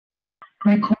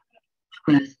Record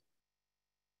progress.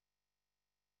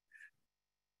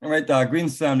 All right,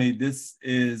 Greens family, this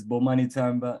is Bomani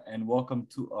Tyehimba, and welcome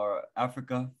to our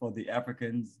Africa for the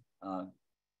Africans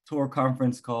tour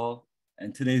conference call.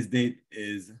 And today's date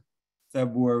is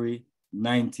February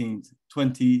 19th,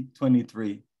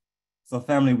 2023. So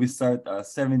family, we start our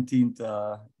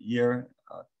 17th year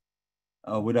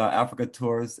with our Africa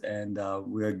tours, and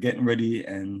we're getting ready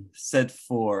and set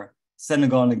for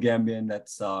Senegal and the Gambia, and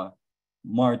that's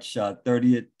March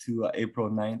 30th to April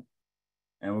 9th.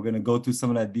 And we're going to go through some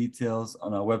of that details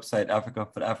on our website,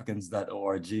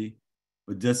 africafortheafricans.org.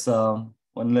 But just want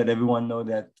to let everyone know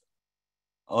that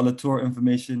all the tour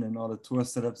information and all the tour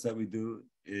setups that we do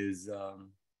is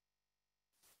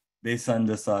based on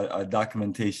this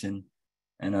documentation.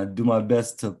 And I do my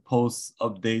best to post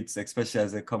updates, especially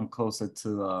as they come closer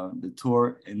to the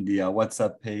tour in the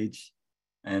WhatsApp page.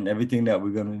 And everything that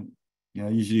we're going to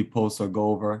usually post or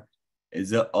go over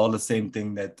is all the same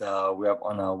thing that we have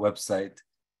on our website.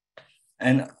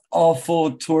 And all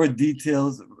full tour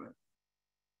details,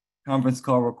 conference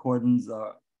call recordings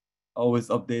are always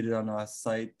updated on our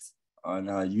site, on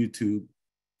our YouTube.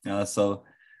 So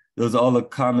those are all the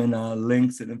common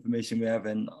links and information we have,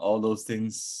 and all those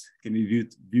things can be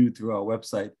viewed through our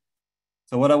website.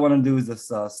 So what I want to do is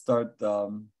just start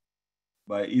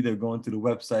by either going to the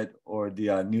website or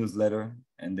the newsletter,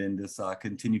 and then just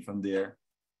continue from there.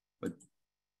 But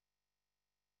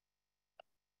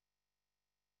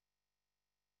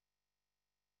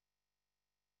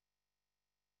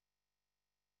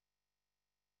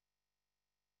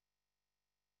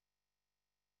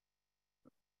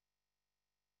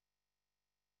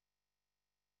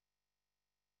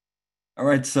all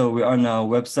right, so we're on our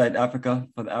website,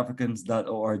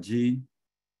 africafortheafricans.org.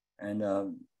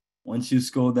 And once you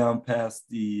scroll down past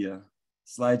the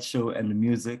slideshow and the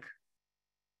music,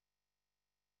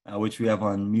 which we have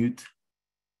on mute,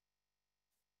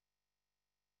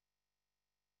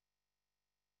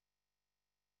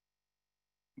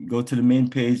 go to the main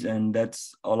page, and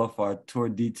that's all of our tour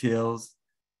details.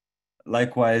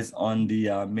 Likewise on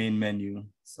the main menu.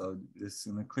 So just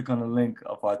gonna click on the link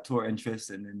of our tour interest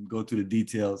and then go to the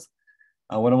details.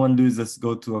 What I want to do is just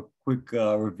go to a quick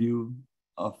review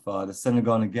of the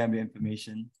Senegal and Gambia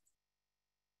information.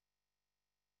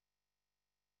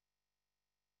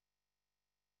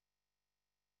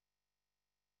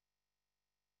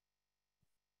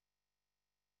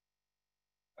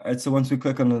 All right, so once we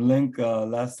click on the link,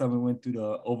 last time we went through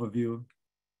the overview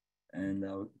and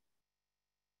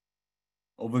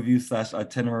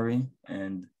overview/itinerary.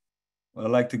 And what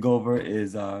I'd like to go over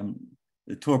is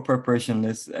the tour preparation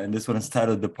list, and this one is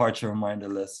titled Departure Reminder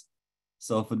List.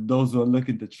 So for those who are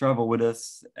looking to travel with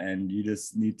us, and you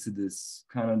just need to just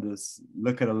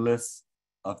look at a list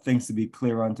of things to be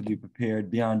clear on, to be prepared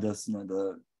beyond just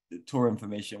the tour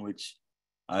information, which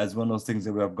is one of those things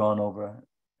that we have gone over.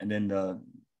 And then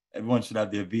everyone should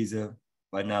have their visa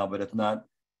by now, but if not,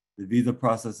 the visa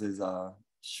process is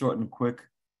short and quick.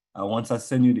 Once I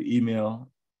send you the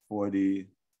email for the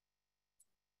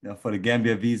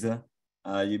Gambia visa,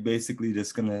 you're basically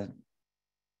just gonna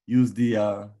use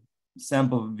the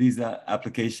sample visa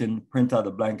application, print out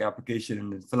the blank application,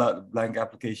 and then fill out the blank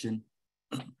application.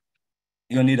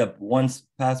 You're gonna need one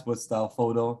passport style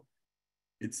photo.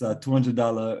 It's a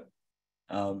 $200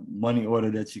 money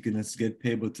order that you can just get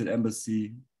payable to the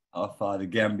embassy of the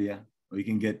Gambia, or you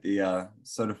can get the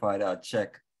certified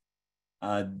check.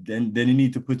 Then you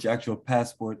need to put your actual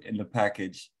passport in the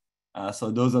package. So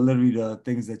those are literally the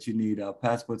things that you need: a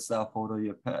passport style photo,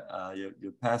 your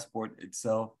passport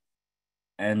itself,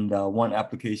 and one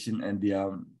application, and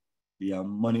the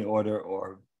money order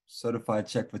or certified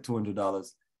check for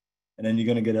 $200. And then you're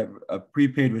gonna get a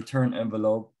prepaid return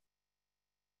envelope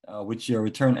with your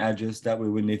return address. That way,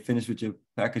 when they finish with your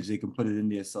package, they can put it in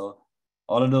there. So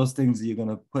all of those things you're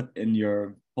gonna put in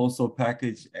your postal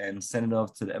package and send it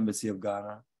off to the embassy of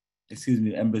the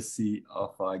embassy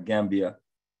of Gambia.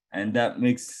 And that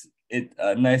makes it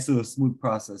a nice little smooth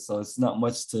process. So it's not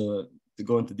much to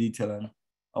go into detail on.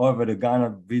 However, the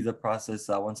Ghana visa process,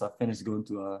 once I finish going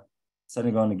to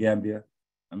Senegal and Gambia,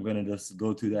 I'm gonna just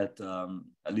go to that,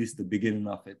 at least the beginning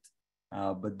of it.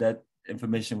 But that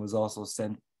information was also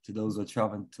sent to those who are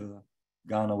traveling to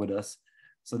Ghana with us.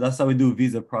 So that's how we do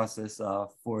visa process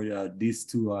for these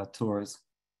two tours.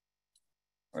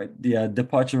 All right, the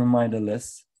departure reminder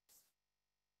list.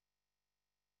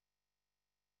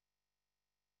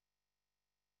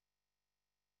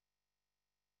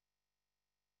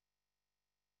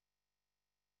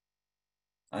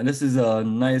 And this is a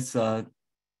nice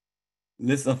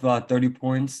list of 30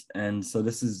 points. And so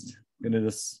this is gonna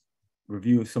just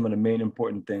review some of the main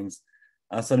important things.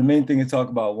 So the main thing is talk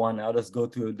about one. I'll just go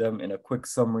through them in a quick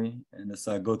summary and just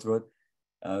go through it.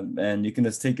 And you can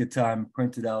just take your time,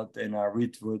 print it out, and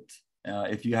read through it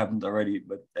if you haven't already.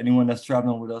 But anyone that's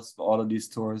traveling with us for all of these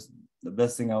tours, the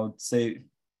best thing I would say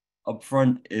up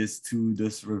front is to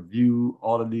just review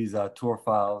all of these tour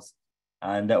files,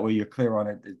 and that way you're clear on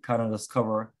it. It kind of just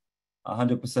cover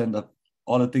 100% of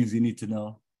all the things you need to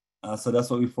know. So that's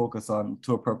what we focus on,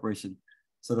 tour preparation.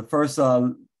 So the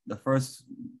first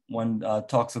one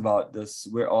talks about this,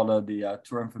 where all of the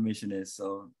tour information is.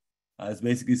 So it's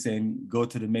basically saying, go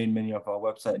to the main menu of our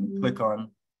website and click on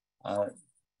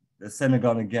the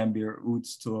Senegal and Gambia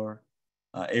Routes Tour,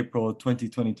 April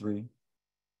 2023.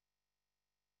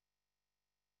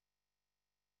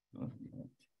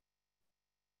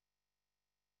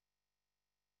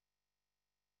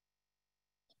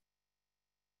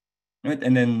 Right,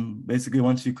 and then basically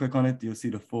once you click on it, you'll see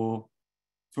the full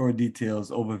tour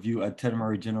details, overview,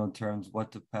 itinerary, general terms,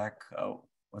 what to pack,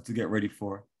 what to get ready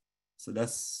for. So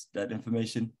that's that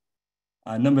information.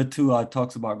 Number two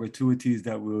talks about gratuities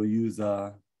that we'll use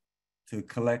to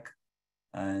collect,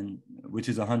 and which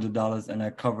is $100, and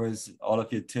that covers all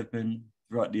of your tipping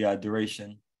throughout the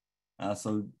duration.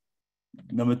 So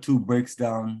number two breaks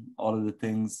down all of the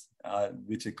things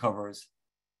which it covers,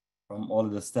 from all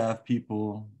of the staff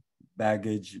people,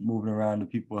 baggage, moving around, the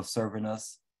people are serving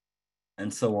us,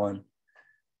 and so on.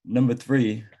 Number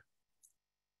three,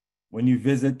 when you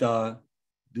visit, do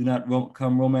not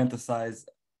come romanticize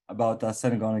about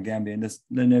Senegal and Gambia, and just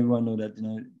letting everyone know that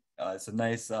it's a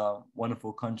nice,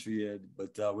 wonderful country,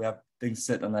 but we have things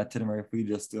set on the itinerary for you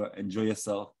just to enjoy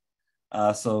yourself.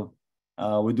 So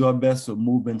we do our best with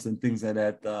movements and things like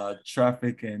that,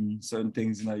 traffic and certain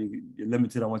things, you're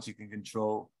limited on what you can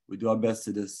control. We do our best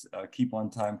to just keep on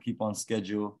time, keep on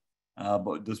schedule,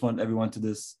 but just want everyone to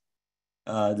just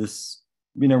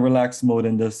be in a relaxed mode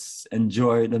and just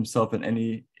enjoy themselves, and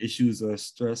any issues or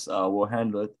stress, we'll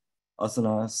handle it. Us and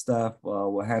our staff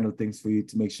will handle things for you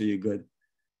to make sure you're good.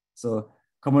 So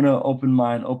come with an open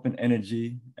mind, open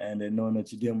energy, and then knowing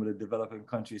that you're dealing with a developing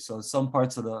country. So some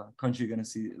parts of the country you're gonna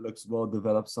see it looks well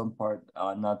developed, some part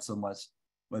not so much.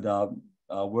 But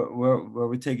where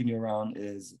we're taking you around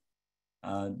is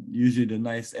usually the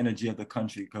nice energy of the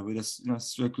country, because we just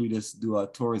strictly just do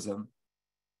tourism.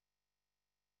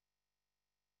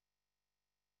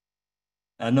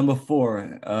 Number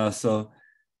four, so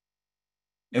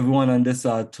everyone on this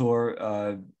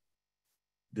tour,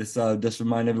 just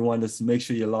remind everyone, just make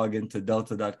sure you log into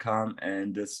delta.com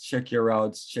and just check your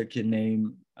routes, check your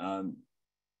name,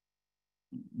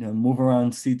 move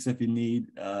around seats if you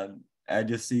need, add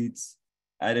your seats,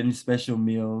 add any special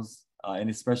meals,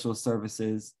 any special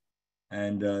services,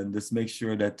 and just make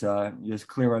sure that you're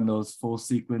clear on those full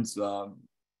sequence.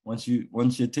 Once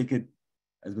your ticket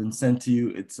has been sent to you,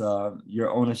 it's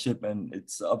your ownership, and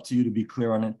it's up to you to be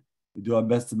clear on it. We do our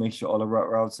best to make sure all the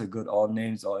routes are good, all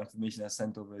names, all information that's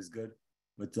sent over is good.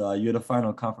 But you're the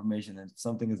final confirmation, and if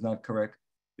something is not correct,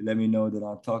 you let me know, that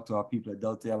I'll talk to our people at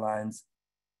Delta Airlines,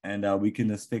 and we can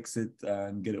just fix it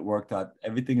and get it worked out.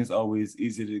 Everything is always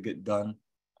easier to get done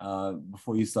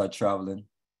before you start traveling.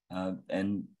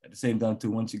 And at the same time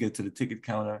too, once you get to the ticket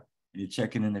counter and you're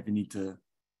checking in, if you need to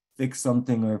fix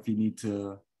something, or if you need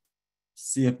to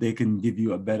see if they can give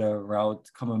you a better route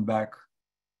coming back,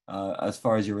 as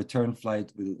far as your return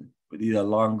flight with either a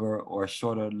longer or a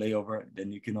shorter layover, then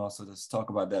you can also just talk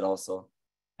about that also.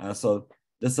 So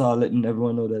that's all, letting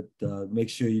everyone know that make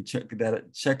sure you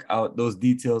check out those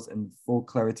details in full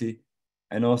clarity.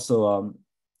 And also,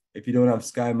 if you don't have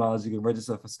Sky Miles, you can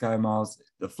register for Sky Miles.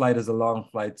 The flight is a long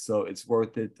flight, so it's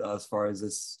worth it as far as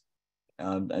this,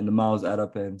 and the miles add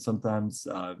up, and sometimes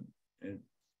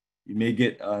you may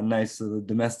get a nice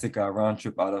domestic round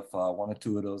trip out of one or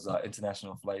two of those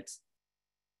international flights.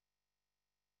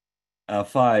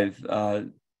 Five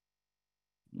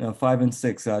and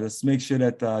six, just make sure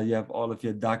that you have all of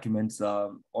your documents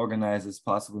organized as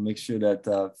possible. Make sure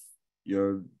that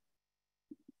your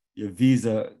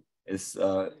visa is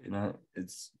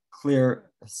it's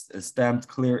clear, it's stamped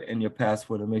clear in your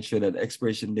passport, and make sure that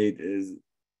expiration date is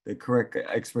the correct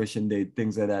expiration date,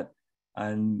 things like that.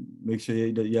 And make sure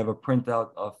that you have a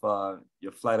printout of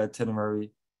your flight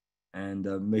itinerary, and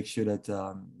make sure that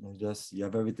you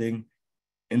have everything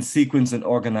in sequence and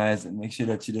organized, and make sure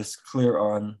that you're just clear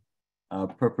on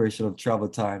preparation of travel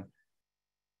time.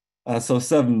 So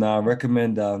 7,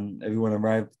 recommend everyone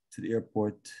arrive to the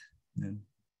airport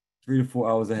 3 to 4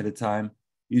 hours ahead of time.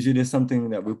 Usually there's something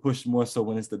that we push more so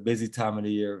when it's the busy time of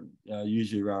the year,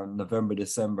 usually around November,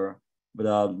 December.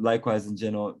 But likewise, in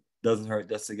general, doesn't hurt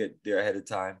just to get there ahead of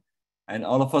time. And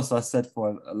all of us are set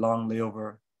for a long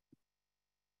layover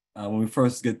when we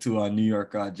first get to New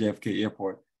York JFK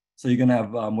Airport. So you're gonna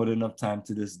have more than enough time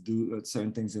to just do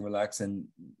certain things and relax, and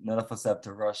none of us have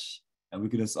to rush, and we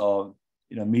can just all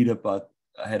meet up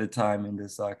ahead of time and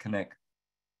just connect.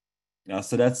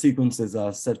 So that sequence is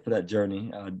set for that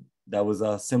journey. That was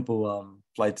a simple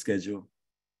flight schedule.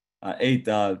 8.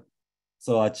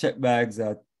 So our check bags,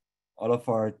 all of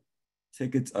our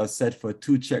tickets are set for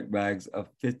 2 check bags of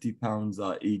 50 pounds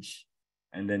each,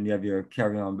 and then you have your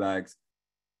carry-on bags.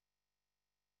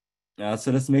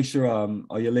 So let's make sure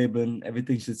all your labeling,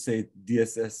 everything should say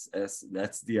DSSS.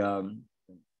 That's the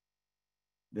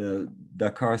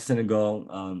Dakar,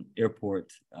 Senegal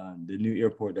airport, the new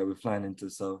airport that we're flying into.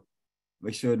 So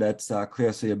make sure that's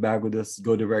clear. So your bag will just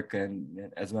go direct,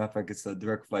 and as a matter of fact, it's a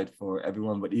direct flight for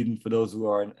everyone. But even for those who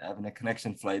are having a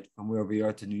connection flight from wherever you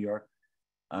are to New York,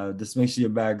 just make sure your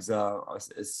bags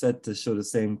is set to show the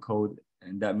same code,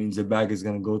 and that means your bag is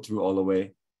going to go through all the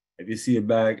way. If you see a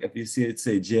bag, if you see it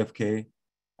say JFK,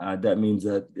 that means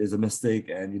that there's a mistake,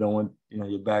 and you don't want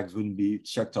your bags wouldn't be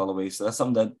checked all the way. So that's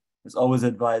something that is always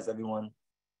advised everyone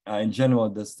in general,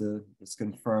 just to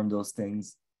confirm those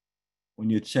things when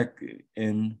you check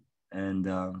in, and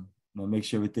make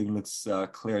sure everything looks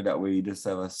clear. That way you just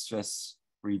have a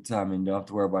stress-free time and you don't have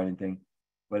to worry about anything.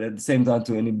 But at the same time,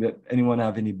 to anyone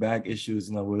have any bag issues,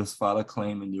 we'll just file a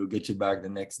claim and you'll get your bag the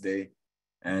next day.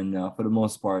 And for the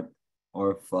most part,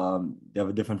 or if they have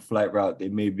a different flight route, they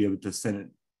may be able to send it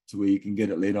to where you can get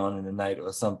it later on in the night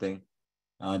or something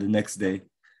the next day.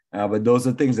 But those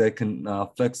are things that can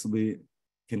flexibly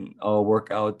can all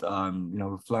work out.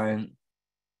 We're flying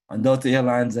on Delta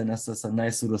Airlines, and that's just a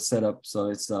nice little setup. So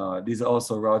it's these are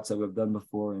also routes that we've done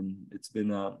before, and it's been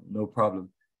no problem.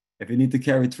 If you need to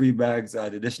carry 3 bags, the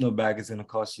additional bag is going to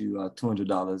cost you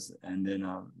 $200, and then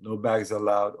no bags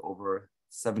allowed over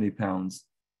 70 pounds.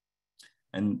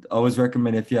 And always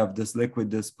recommend, if you have this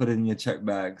liquid, just put it in your check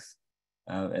bags.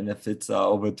 And if it's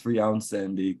over 3 ounces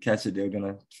and they catch it, they're going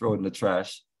to throw it in the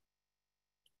trash.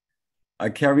 I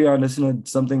carry on this,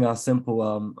 something simple.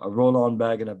 A roll-on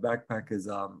bag and a backpack is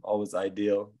always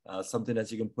ideal. Something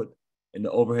that you can put in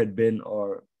the overhead bin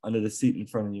or under the seat in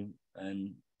front of you.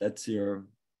 And that's your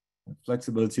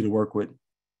flexibility to work with.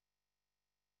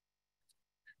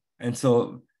 And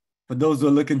so for those who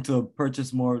are looking to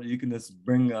purchase more, you can just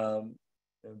bring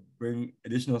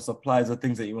additional supplies or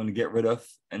things that you want to get rid of.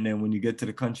 And then when you get to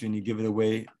the country and you give it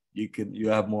away, you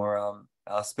have more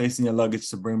space in your luggage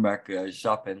to bring back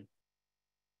shopping.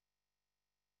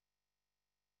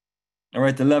 All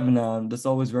right, 11. Just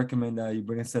always recommend you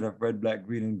bring a set of red, black,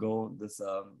 green, and gold. This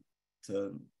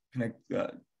to connect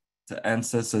to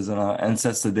ancestors on our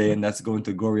Ancestor Day, and that's going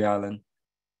to Goree Island.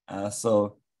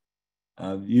 So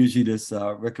usually just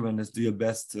recommend this, do your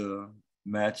best to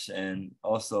match, and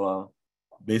also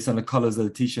based on the colors of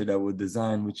the t-shirt that we'll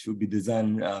design, which will be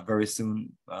designed very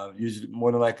soon. Usually,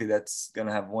 more than likely, that's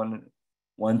gonna have one,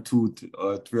 2,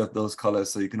 or 3 of those colors,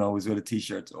 so you can always wear the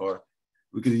t-shirts, or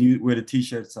we could wear the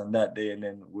t-shirts on that day and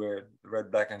then wear the red,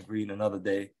 black, and green another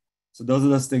day. So those are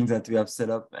those things that we have set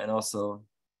up. And also,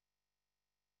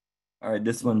 all right,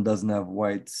 this one doesn't have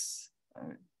whites.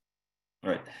 All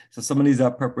right, so some of these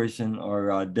preparation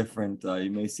are different.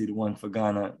 You may see the one for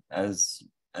Ghana as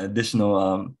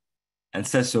additional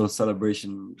ancestral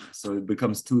celebration. So it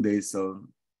becomes 2 days. So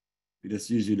we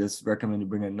usually just recommend you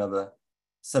bring another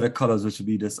set of colors, which would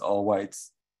be just all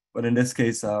whites. But in this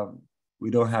case, we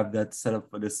don't have that set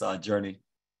up for this journey.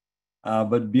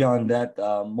 But beyond that,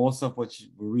 most of what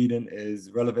we're reading is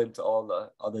relevant to all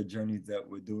the other journeys that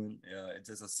we're doing. It's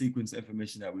just a sequence of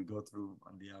information that we go through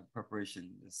on the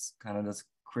preparation. It's kind of just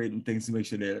creating things to make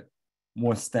sure they're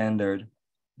more standard.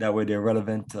 That way they're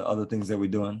relevant to other things that we're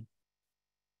doing.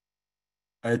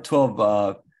 All right,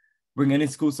 12, bring any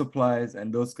school supplies,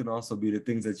 and those can also be the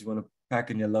things that you want to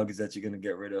pack in your luggage that you're going to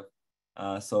get rid of.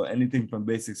 So anything from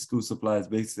basic school supplies,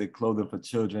 basic clothing for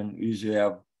children. We usually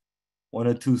have 1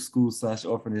 or 2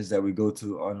 schools/orphanages that we go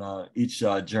to on each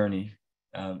journey,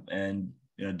 and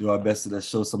do our best to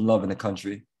show some love in the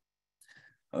country.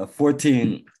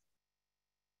 14,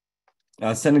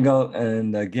 Senegal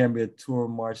and Gambia tour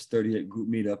March 30th group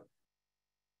meetup.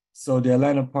 So the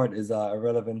Atlanta part is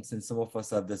irrelevant since some of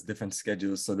us have this different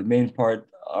schedules. So the main part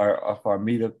of our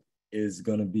meetup is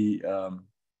going to be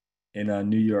in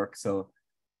New York. So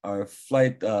our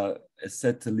flight is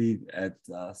set to leave at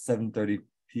 7:30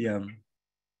 p.m.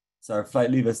 So our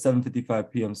flight leave at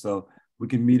 7:55 p.m. So we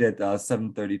can meet at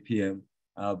 7:30 p.m.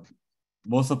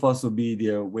 Most of us will be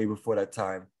there way before that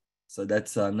time. So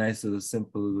that's a nice little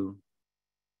simple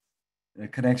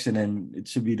connection, and it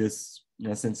should be this,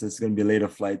 since it's going to be a later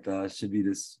flight, things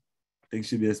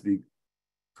should just be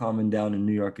calming down in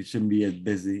New York. It shouldn't be as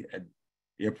busy at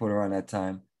the airport around that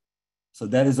time. So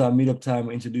that is our meetup time.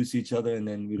 We introduce each other, and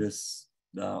then we just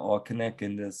all connect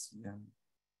and just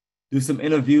do some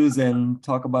interviews and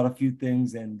talk about a few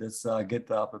things and just get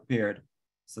prepared.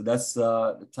 So that's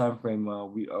the time frame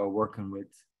we are working with.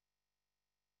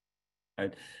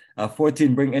 Right.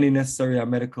 14, bring any necessary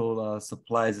medical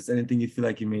supplies. It's anything you feel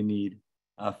like you may need.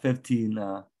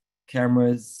 15,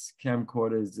 cameras,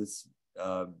 camcorders. Just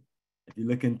if you're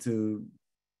looking to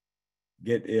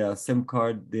get a SIM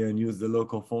card there and use the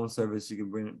local phone service, you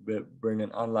can bring an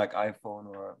unlike iPhone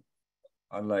or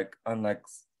unlike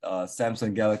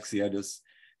Samsung Galaxy, or just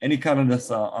any kind of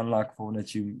this unlock phone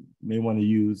that you may want to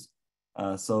use.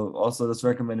 So also that's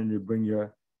recommended to bring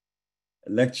your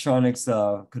electronics,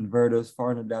 converters,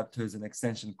 foreign adapters, and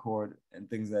extension cord and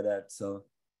things like that. So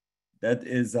that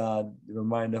is the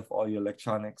reminder of all your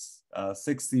electronics.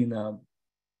 16,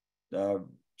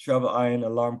 travel iron,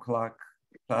 alarm clock,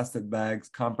 plastic bags,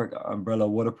 compact umbrella,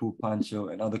 waterproof poncho,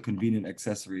 and other convenient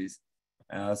accessories.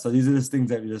 So these are just things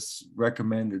that we just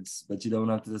recommend, but you don't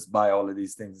have to just buy all of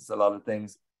these things. It's a lot of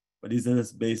things, but these are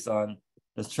just based on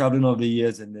just traveling over the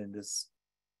years and then just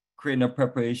creating a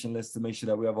preparation list to make sure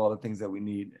that we have all the things that we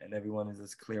need and everyone is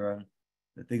just clear on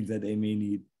the things that they may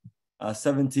need.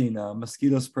 17,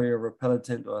 mosquito spray or repellent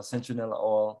or citronella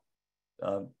oil.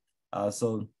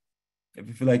 So if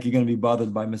you feel like you're going to be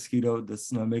bothered by mosquito,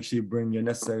 just make sure you bring your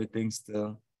necessary things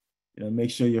to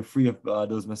make sure you're free of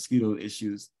those mosquito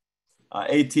issues.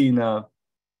 18,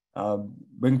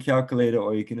 bring calculator,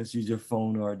 or you can just use your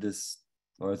phone or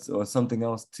something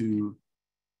else to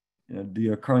do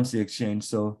your currency exchange.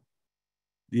 So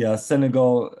the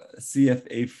Senegal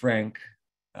CFA franc,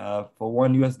 for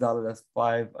 $1 US, that's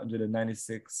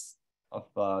 596 of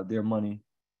their money.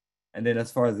 And then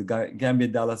as far as the Gambia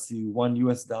dollar, see $1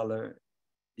 US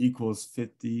equals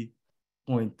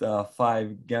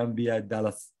 50.5 Gambia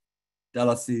dollars.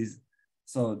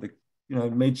 So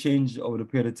it may change over the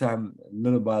period of time,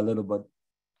 little by little, but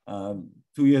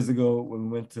 2 years ago when we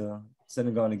went to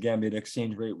Senegal and Gambia, the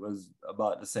exchange rate was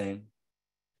about the same.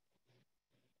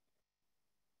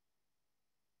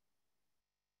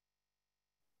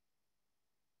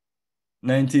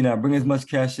 19, bring as much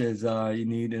cash as you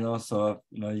need, and also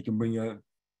you can bring your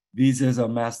Visas or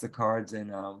MasterCards,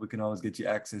 and we can always get you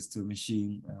access to a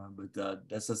machine, but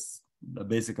that's just the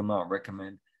basic amount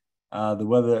recommend. The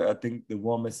weather, I think the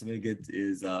warmest we get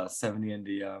is 70, and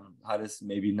the hottest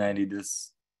maybe 90,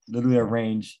 just literally a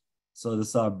range. So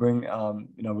this bring, we're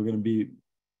gonna be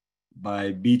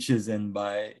by beaches and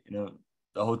by, the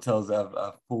hotels have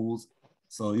pools.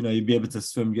 So, you'd be able to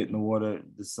swim, get in the water,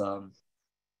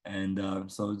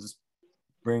 so just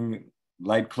bring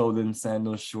light clothing,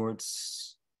 sandals,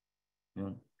 shorts,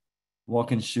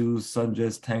 walking shoes,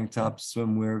 sundress, tank tops,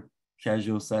 swimwear,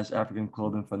 casual / African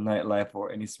clothing for nightlife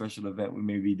or any special event we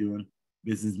may be doing,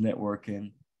 business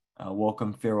networking,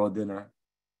 welcome farewell dinner.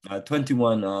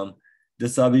 21,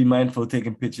 just be mindful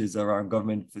taking pictures around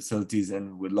government facilities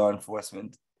and with law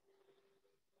enforcement.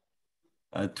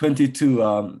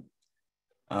 22,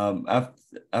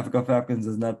 Africa for Africans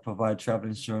does not provide travel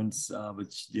insurance,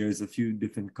 which there's a few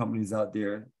different companies out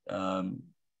there.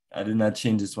 I did not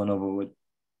change this one over with,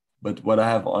 but what I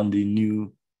have on the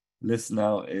new list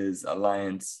now is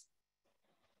Alliance.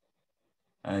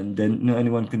 And then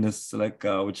anyone can just select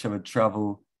whichever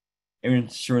travel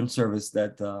insurance service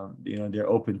that they're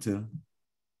open to.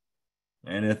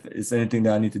 And if it's anything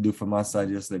that I need to do from my side,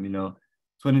 just let me know.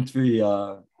 23,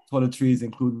 toiletries,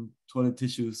 including toilet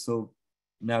tissues, soap,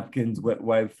 napkins, wet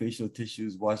wipe, facial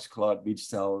tissues, washcloth, beach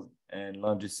towels, and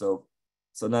laundry soap.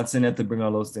 So not saying that to bring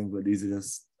all those things, but these are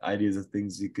just ideas of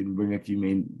things you can bring if you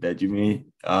may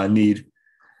need.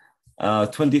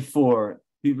 24,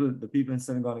 the people in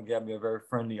Senegal and Gambia are very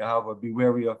friendly. However, be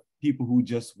wary of people who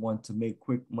just want to make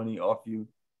quick money off you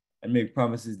and make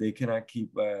promises they cannot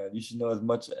keep. You should know as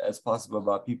much as possible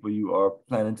about people you are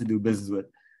planning to do business with.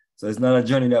 So it's not a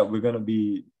journey that we're going to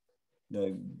be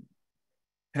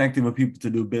connecting with people to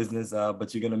do business,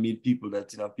 but you're going to meet people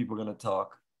that, people are going to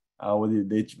talk. Whether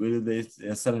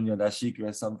they're selling you dashiki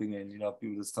or something, and,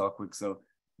 people just talk quick. So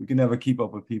we can never keep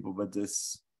up with people, but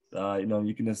just,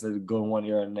 you can just go in one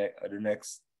ear or the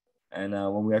next. And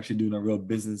when we're actually doing a real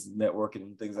business networking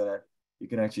and things like that, you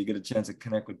can actually get a chance to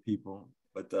connect with people.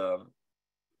 But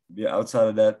outside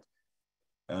of that,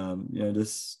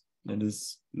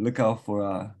 just look out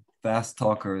for fast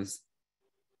talkers.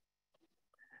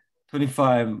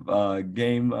 25,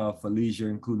 game for leisure,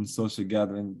 including social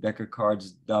gathering, deck of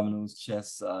cards, dominoes,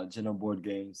 chess, general board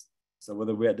games. So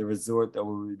whether we're at the resort or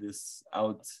we're just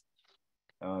out,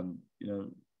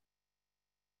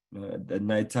 at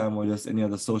nighttime or just any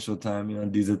other social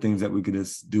time. These are things that we could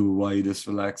just do while you're just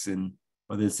relaxing,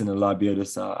 whether it's in the lobby or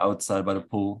just outside by the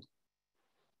pool.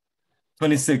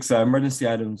 26, emergency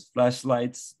items: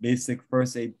 flashlights, basic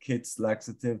first aid kits,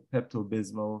 laxative,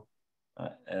 Pepto-Bismol,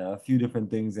 a few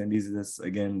different things. And these are just,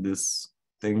 again, just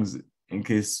things in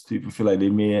case people feel like they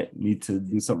may need to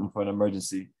do something for an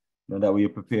emergency. That way you're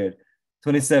prepared.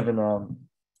 27,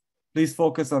 please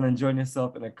focus on enjoying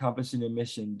yourself and accomplishing your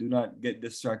mission. Do not get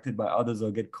distracted by others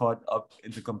or get caught up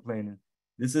into complaining.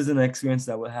 This is an experience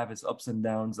that will have its ups and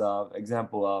downs.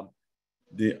 Example,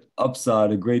 the ups are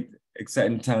the great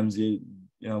exciting times.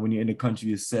 When you're in the country,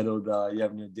 you're settled, you're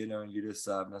having your dinner, and you're just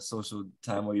having a social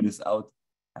time, or you're just out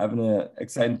having an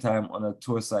exciting time on a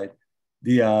tour site.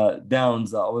 The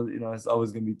downs are always, it's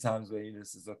always gonna be times where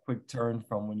it's a quick turn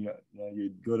from when you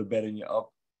go to bed and you're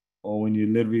up, or when you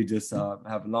literally just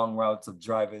have long routes of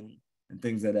driving and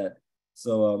things like that.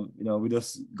 So we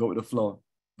just go with the flow.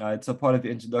 It's a part of the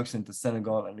introduction to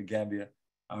Senegal and the Gambia.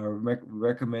 I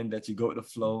recommend that you go with the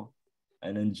flow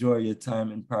and enjoy your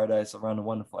time in paradise around the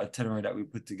wonderful itinerary that we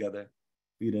put together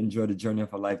for you to enjoy the journey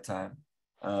of a lifetime.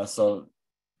 So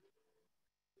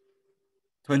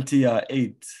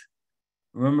 28,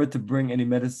 remember to bring any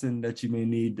medicine that you may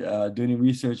need. Do any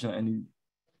research on any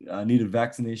needed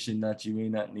vaccination that you may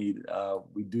not need.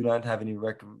 We do not have any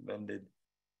recommended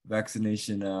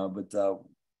vaccination, but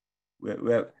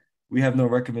we have no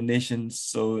recommendations,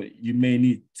 so you may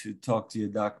need to talk to your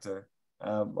doctor.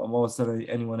 I'm always telling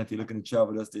anyone, if you're looking to travel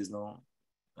with us, there's no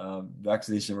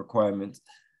vaccination requirement.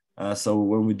 So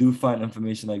when we do find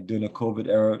information like during the COVID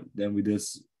era, then we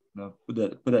just put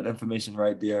that information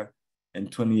right there in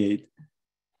 28.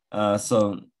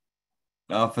 So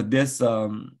for this,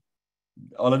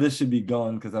 all of this should be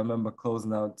gone, because I remember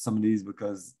closing out some of these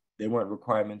because they weren't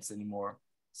requirements anymore.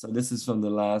 So this is from the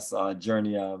last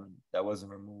journey that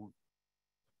wasn't removed.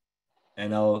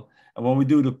 And when we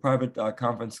do the private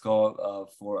conference call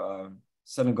for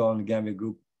Senegal and the Gambia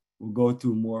group, we'll go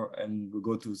through more, and we'll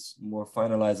go through more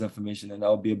finalized information, and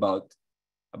that'll be about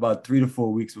 3 to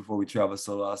 4 weeks before we travel.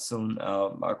 So soon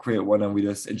I'll create one, and we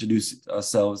just introduce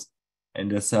ourselves and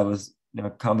just have a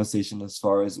conversation as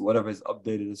far as whatever is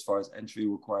updated as far as entry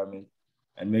requirement,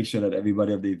 and make sure that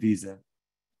everybody have their visa.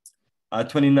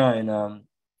 29,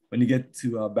 when you get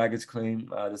to baggage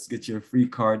claim, just get your free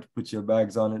card, put your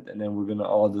bags on it, and then we're gonna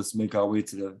all just make our way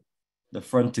to the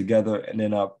front together, and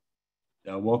then our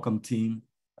welcome team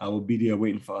will be there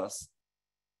waiting for us.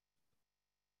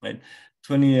 Right,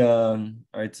 20. All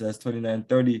right, so that's 29.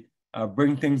 30.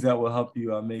 Bring things that will help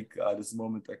you make this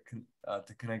moment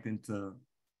to connect into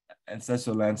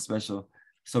ancestral land special.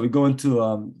 So we go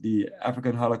into the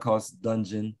African Holocaust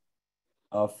dungeon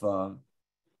of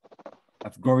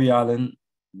Goree Island.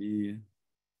 Need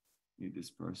this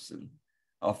person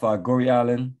of Goree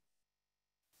Island,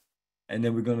 and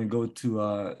then we're gonna go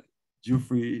to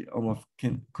Jufri of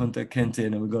Kunta Kinte,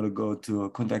 and then we're gonna go to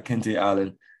Kunta Kinte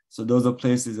Island. So those are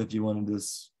places, if you want to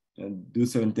just do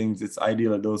certain things, it's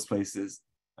ideal at those places.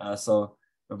 So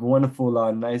we have a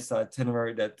wonderful, nice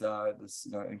itinerary that this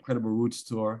incredible roots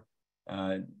tour,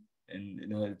 and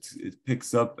it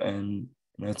picks up, and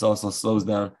it also slows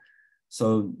down.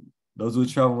 So those who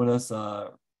travel with us,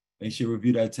 make sure you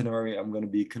review the itinerary. I'm going to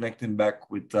be connecting back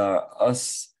with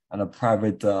us on a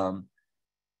private,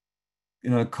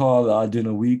 call during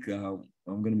the week.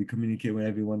 I'm going to be communicating with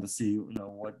everyone to see,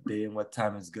 what day and what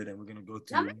time is good, and we're going to go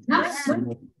to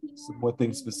some more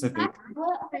things specific.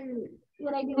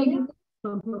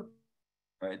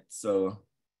 Right. So,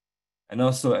 and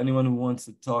also anyone who wants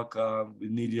to talk, we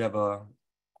need you to have a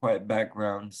quiet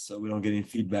background so we don't get any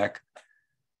feedback.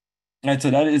 All right,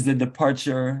 so that is the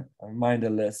departure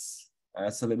reminder list.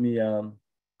 So let me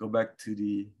go back to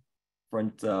the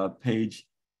front page.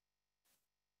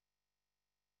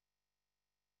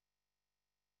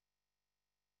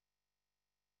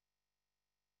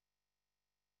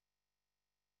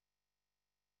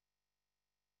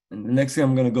 And the next thing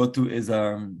I'm going to go to is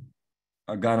our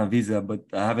Ghana visa, but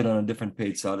I have it on a different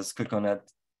page, so I'll just click on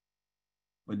that.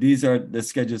 But these are the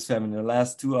schedules, family. The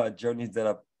last two journeys that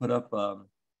I put up,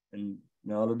 and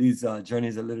all of these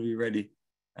journeys are literally ready.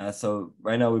 So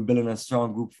right now we're building a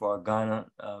strong group for our Ghana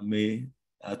May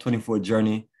 24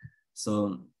 journey.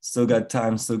 So still got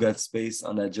time, still got space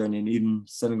on that journey. And even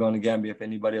Senegal and Gambia, if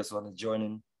anybody else wants to join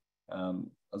in,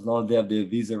 as long as they have their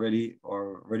visa ready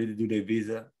or ready to do their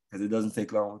visa, because it doesn't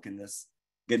take long, we can just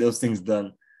get those things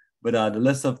done. But the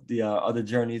list of the other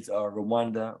journeys are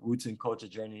Rwanda, Roots and Culture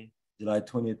Journey, July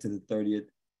 20th to the 30th.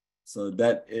 So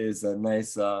that is a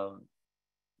nice,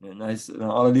 nice.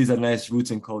 All of these are nice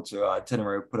roots and culture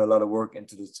itinerary. Put a lot of work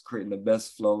into this, creating the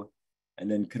best flow and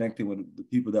then connecting with the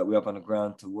people that we have on the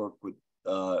ground to work with,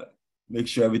 make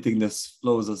sure everything just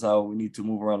flows us how we need to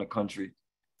move around the country.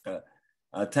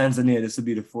 Tanzania, this will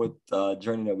be the fourth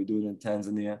journey that we're doing in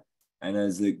Tanzania. And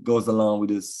as it goes along, we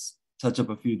just touch up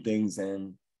a few things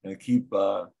and keep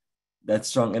that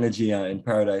strong energy in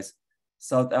paradise.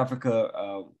 South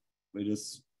Africa, we're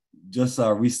just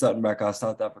restarting back our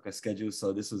South Africa schedule.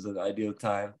 So this was an ideal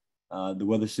time. The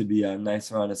weather should be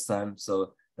nice around this time.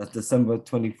 So that's December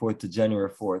 24th to January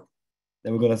 4th.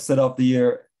 Then we're going to set off the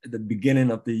year at the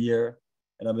beginning of the year.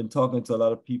 And I've been talking to a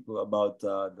lot of people about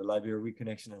the Liberia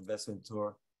Reconnection Investment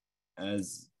Tour,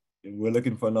 as we're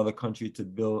looking for another country to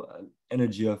build an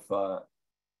energy of,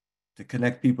 to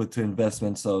connect people to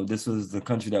investment. So this was the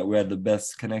country that we had the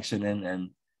best connection in,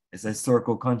 and it's a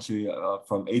historical country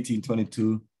from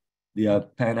 1822, the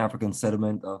Pan-African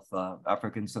settlement of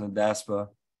Africans from the diaspora,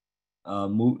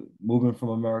 moving from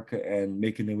America and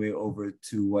making their way over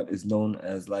to what is known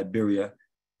as Liberia,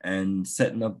 and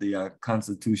setting up the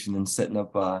constitution and setting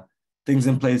up things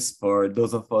in place for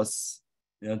those of us,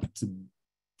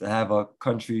 to have a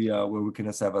country where we can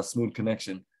just have a smooth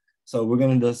connection. So we're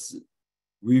gonna just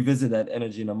revisit that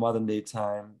energy in a modern day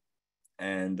time,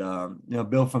 and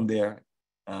build from there.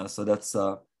 So that's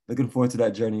looking forward to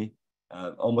that journey.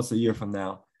 Almost a year from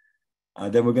now.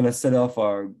 Then we're gonna set off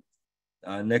our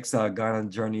next Ghana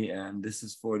journey, and this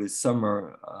is for the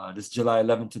summer, this July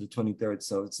 11th to the 23rd.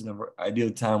 So it's an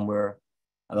ideal time where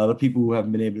a lot of people who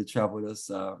haven't been able to travel with us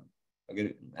are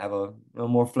gonna have a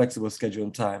more flexible schedule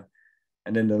and time.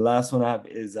 And then the last one I have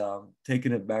is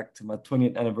taking it back to my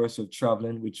 20th anniversary of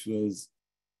traveling, which was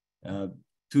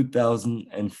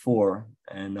 2004.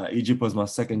 And Egypt was my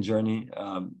second journey,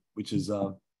 which is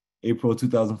April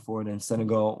 2004. And then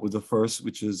Senegal was the first,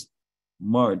 which is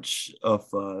March of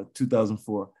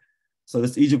 2004. So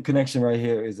this Egypt connection right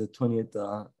here is the 20th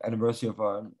anniversary of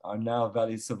our Nile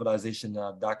Valley Civilization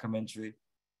documentary.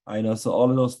 I know, so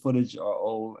all of those footage are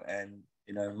old, and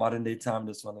in modern day time,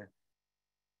 just want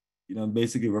to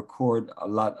basically record a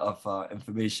lot of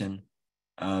information,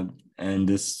 and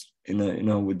this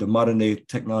with the modern day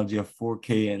technology of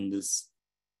 4K and this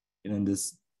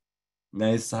this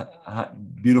nice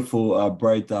beautiful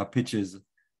bright pictures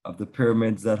of the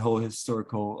pyramids, that whole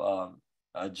historical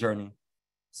journey.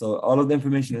 So all of the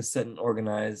information is set and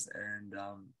organized, and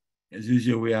as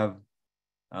usual, we have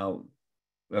a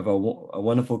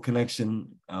wonderful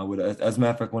connection with us. As a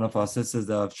matter of fact, one of our sisters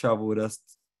that have traveled with us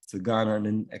to Ghana and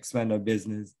then expand our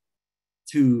business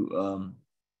to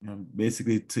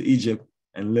basically to Egypt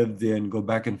and live there and go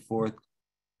back and forth.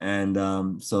 And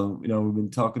so we've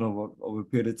been talking over a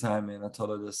period of time, and I told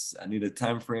her this, I need a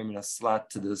time frame and a slot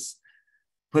to this,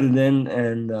 put it in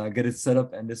and get it set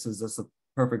up, and this was just a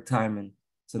perfect timing.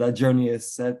 So that journey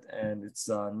is set, and it's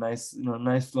a nice,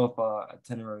 nice flow of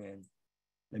itinerary. And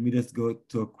let me just go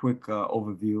to a quick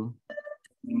overview.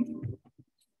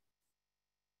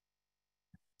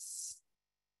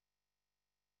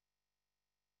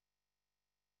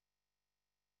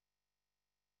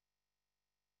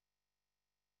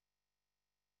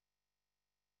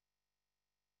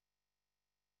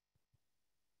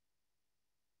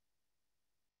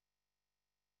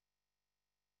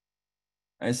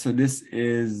 All right, so this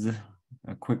is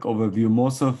a quick overview.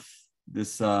 Most of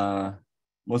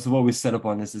what we set up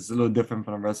on this is a little different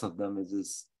from the rest of them. It's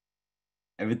just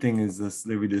everything is just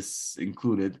literally just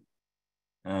included.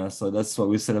 So that's what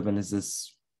we set up, and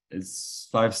it's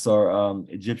 5-star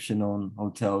Egyptian-owned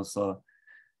hotel. So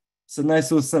it's a nice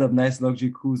little setup, nice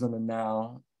luxury cruise on the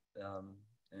Nile,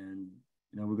 and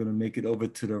we're gonna make it over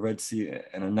to the Red Sea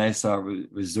and a nice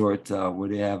resort where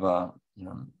they have a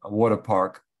water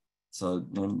park. So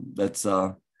that's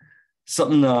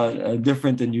something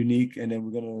different and unique. And then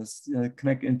we're gonna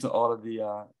connect into all of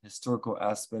the historical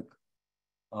aspect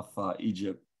of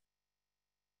Egypt.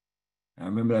 I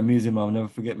remember that museum, I'll never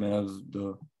forget, man. That was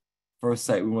the first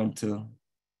site we went to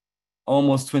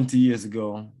almost 20 years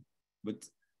ago. But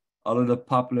all of the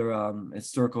popular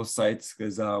historical sites,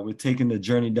 because we're taking the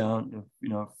journey down,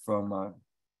 from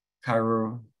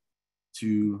Cairo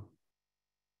to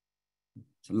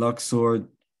Luxor.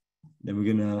 Then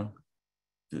we're gonna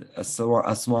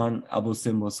Aswan, Abu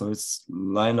Simbel. So it's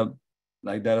lined up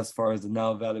like that as far as the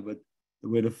Nile Valley, but the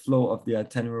way the flow of the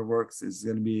itinerary works is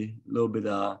gonna be a little bit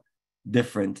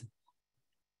different.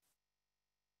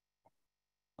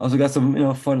 Also got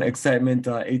some fun excitement,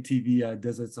 ATV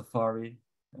desert safari,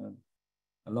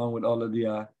 along with all of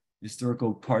the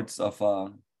historical parts of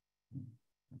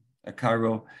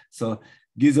Cairo. So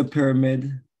Giza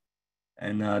Pyramid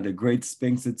and the Great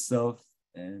Sphinx itself,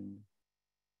 and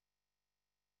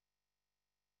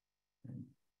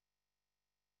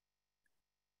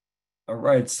All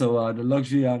right, so the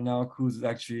luxury now cruise is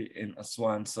actually in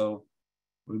Aswan. So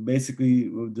we'll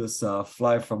just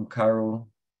fly from Cairo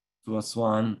to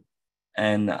Aswan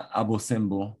and Abu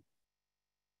Simbel,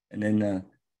 and then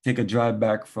take a drive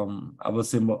back from Abu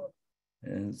Simbel,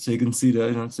 and so you can see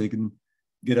so you can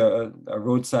get a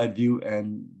roadside view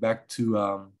and back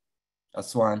to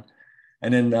Aswan.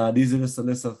 And then these are just a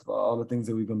list of all the things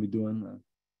that we're gonna be doing.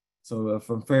 So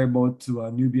from ferry boat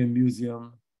to Nubian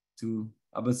Museum to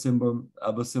Abu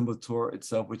Simbel tour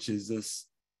itself, which is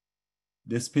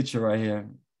this picture right here.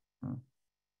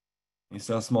 You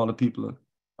see how small the people are.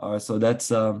 All right, so that's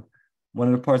one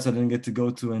of the parts I didn't get to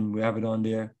go to, and we have it on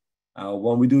there.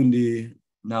 When we do the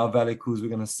Nile Valley cruise, we're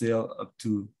gonna sail up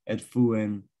to Edfu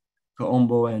and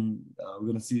Kaombo, and we're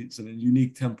gonna see some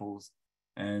unique temples.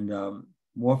 And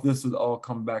more of this would all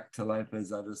come back to life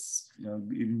as I just,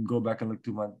 even go back and look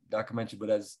through my documentary.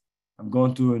 But as I'm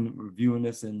going through and reviewing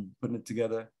this and putting it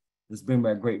together, just bring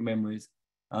back great memories.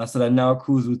 So that Nile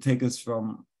cruise will take us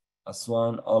from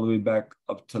Aswan all the way back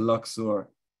up to Luxor.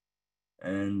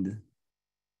 And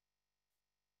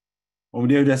over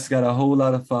there, that's got a whole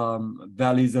lot of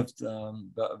Valley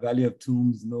of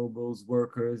Tombs, nobles,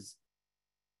 workers,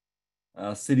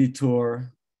 city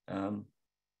tour.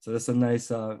 So that's a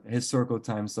nice historical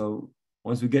time. So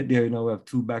once we get there, we have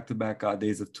 2 back-to-back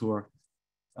days of tour.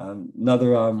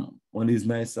 Another one of these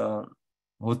nice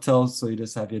hotels. So you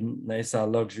just have your nice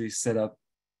luxury setup.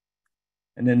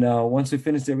 And then once we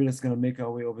finish there, we're just gonna make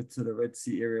our way over to the Red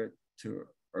Sea area to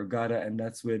Hurghada, and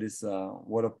that's where this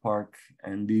water park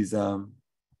and these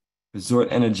resort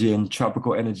energy and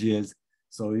tropical energy is.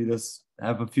 So you just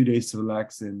have a few days to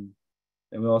relax, and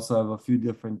we also have a few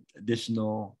different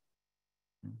additional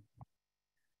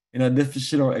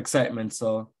excitement.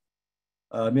 So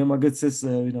me and my good sister,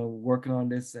 working on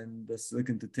this and just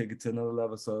looking to take it to another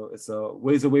level. So it's a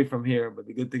ways away from here, but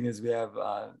the good thing is we have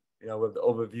with the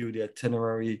overview, the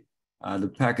itinerary, the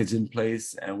package in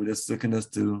place, and we're just looking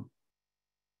to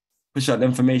push out the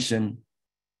information.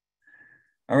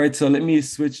 All right, so let me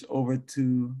switch over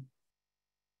to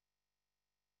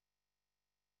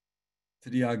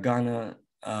the Ghana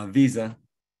visa.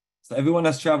 So everyone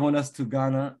that's traveling us to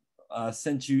Ghana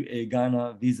sent you a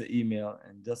Ghana visa email,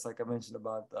 and just like I mentioned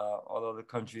about all other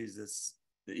countries,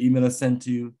 the email is sent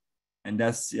to you, and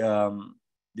that's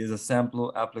there's a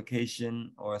sample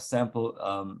application or a sample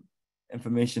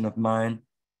information of mine,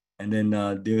 and then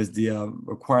there's the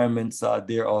requirements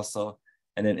there also,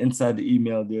 and then inside the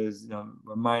email there's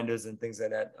reminders and things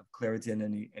like that of clarity,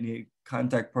 and any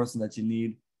contact person that you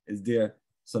need is there.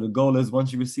 So the goal is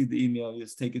once you receive the email,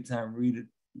 just take your time,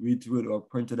 read through it or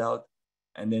print it out,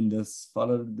 and then just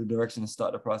follow the direction and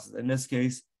start the process. In this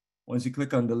case, once you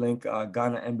click on the link,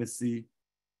 Ghana Embassy,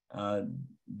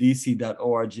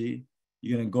 dc.org,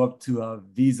 you're gonna go up to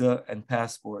visa and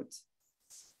passports.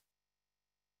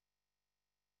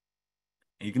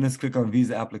 And you can just click on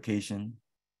visa application.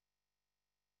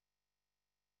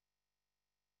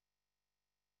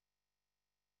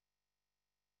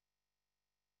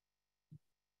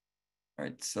 All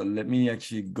right, so let me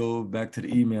actually go back to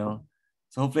the email.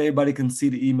 So hopefully everybody can see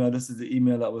the email. This is the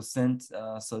email that was sent.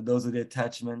 So those are the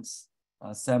attachments,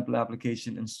 sample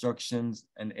application, instructions,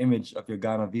 and image of your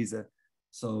Ghana visa.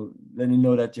 So let me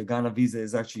know that your Ghana visa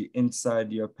is actually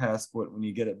inside your passport when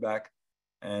you get it back.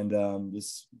 And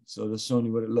just showing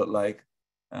you what it looked like.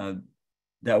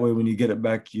 That way, when you get it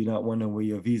back, you're not wondering where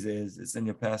your visa is. It's in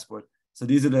your passport. So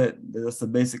these are that's the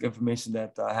basic information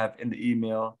that I have in the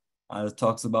email. It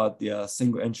talks about the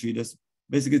single entry. Just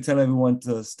basically tell everyone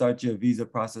to start your visa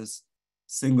process.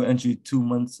 Single entry 2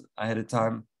 months ahead of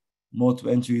time.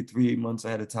 Multiple entry 3 months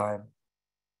ahead of time.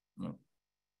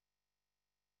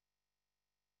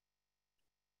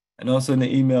 And also in the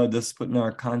email, just putting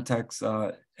our contacts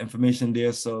information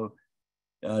there. So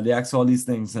they ask all these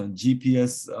things,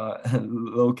 GPS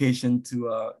location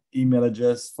to email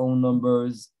address, phone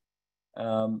numbers,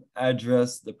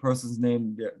 address, the person's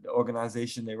name, the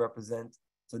organization they represent.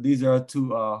 So these are our 2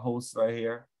 hosts right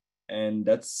here. And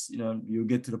that's, you'll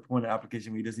get to the point of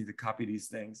application where you just need to copy these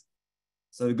things.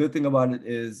 So the good thing about it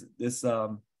is this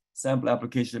sample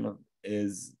application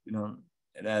is,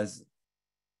 it has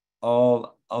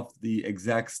all of the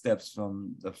exact steps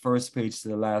from the first page to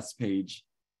the last page.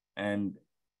 And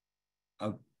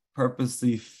I've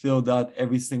purposely filled out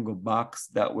every single box.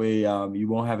 That way you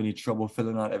won't have any trouble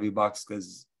filling out every box,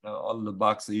 because all of the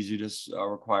boxes usually just are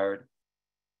required,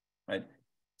 right?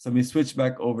 So let me switch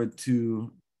back over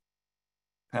to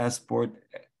passport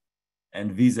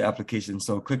and visa application.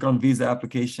 So click on visa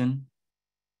application,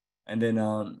 and then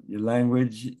your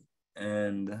language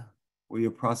and where you're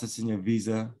processing your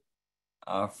visa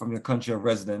from your country of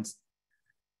residence.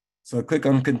 So click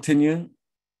on continue.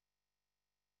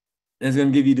 It's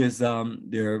going to give you this,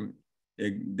 their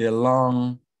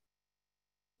long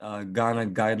Ghana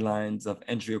guidelines of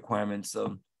entry requirements.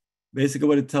 So basically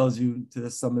what it tells you, to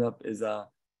sum it up, is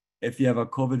if you have a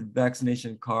COVID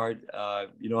vaccination card,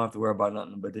 you don't have to worry about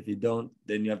nothing. But if you don't,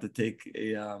 then you have to take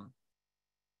a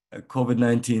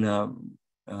COVID-19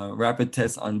 rapid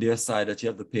test on their side that you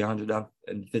have to pay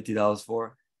 $150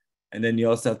 for. And then you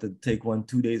also have to take one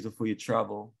 2 days before you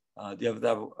travel. You have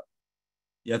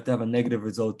to have a negative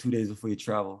result 2 days before you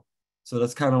travel. So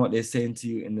that's kind of what they're saying to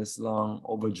you in this long,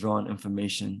 overdrawn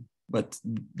information. But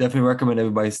definitely recommend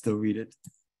everybody still read it.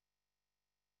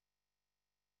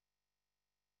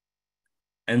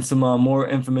 And some more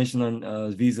information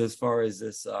on visa as far as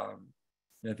this,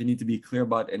 if you need to be clear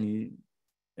about any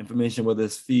information, whether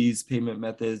it's fees, payment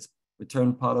methods,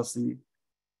 return policy,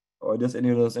 or just any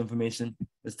of those information,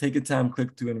 just take your time,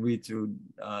 click through and read through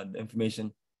the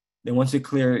information. Then once you're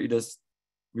clear, you just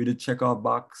read the checkoff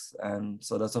box. And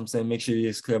so that's what I'm saying. Make sure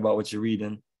you're just clear about what you're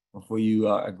reading before you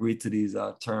agree to these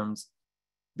terms.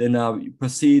 Then you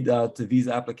proceed to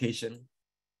visa application.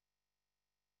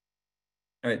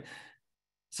 All right.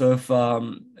 So if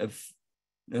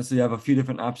so you have a few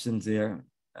different options here.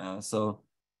 So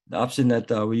the option that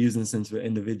we're using since we're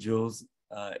individuals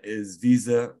is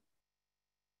visa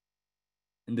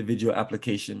individual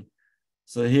application.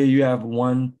 So here you have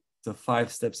 1 to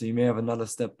 5 steps. So you may have another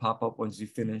step pop up once you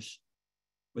finish.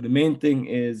 But the main thing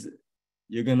is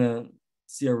you're gonna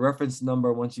see a reference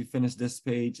number once you finish this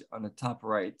page on the top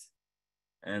right.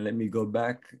 And let me go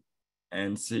back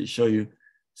and show you.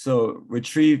 So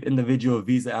retrieve individual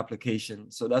visa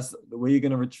application. So that's the way you're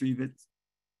gonna retrieve it,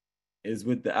 is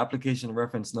with the application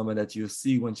reference number that you'll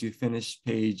see once you finish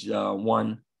page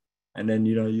 1. And then,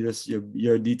 you just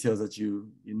your details that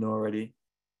you know already,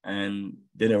 and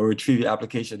then it will retrieve your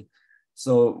application.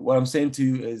 So what I'm saying to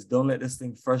you is, don't let this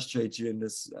thing frustrate you in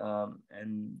this,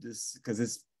 and this, because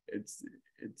it's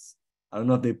I don't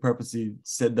know if they purposely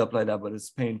set it up like that, but it's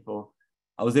painful.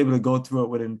 I was able to go through it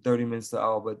within 30 minutes to an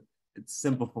hour, but it's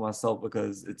simple for myself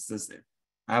because it's just,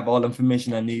 I have all the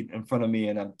information I need in front of me,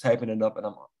 and I'm typing it up and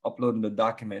I'm uploading the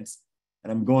documents,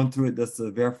 and I'm going through it just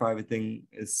to verify everything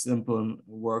is simple and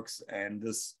works. And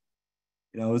just,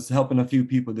 I was helping a few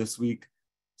people this week.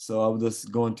 So I was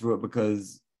just going through it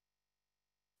because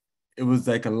it was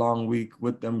like a long week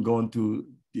with them going through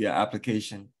the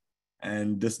application,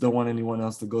 and just don't want anyone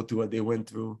else to go through what they went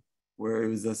through, where it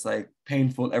was just like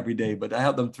painful every day, but I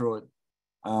helped them through it.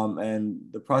 And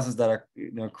the process that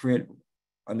I create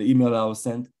on the email that I was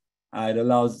sent, it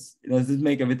allows, just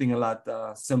make everything a lot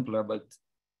simpler. But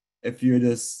if you're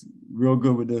just real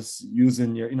good with this,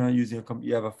 using your,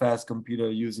 you have a fast computer,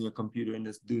 using your computer and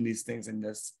just doing these things, and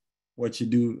that's what you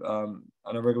do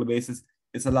on a regular basis,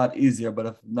 it's a lot easier. But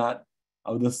if not,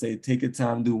 I would just say take your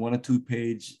time, do 1 or 2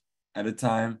 page at a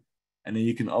time, and then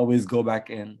you can always go back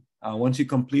in. Once you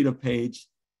complete a page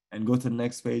and go to the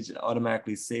next page, it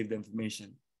automatically save the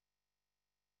information.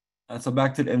 So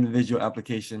back to the individual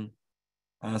application.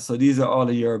 So these are all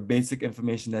of your basic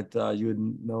information that you would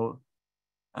know.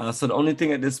 So the only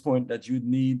thing at this point that you'd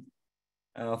need,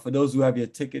 for those who have your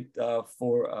ticket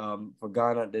for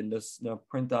Ghana, then just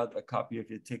print out a copy of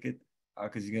your ticket,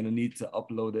 because you're gonna need to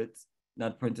upload it,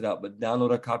 not print it out, but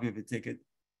download a copy of your ticket,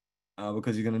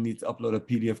 because you're gonna need to upload a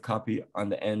PDF copy on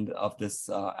the end of this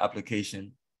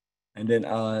application. And then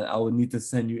I would need to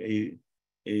send you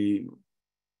a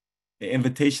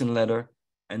invitation letter,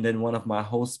 and then one of my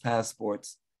host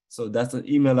passports. So that's an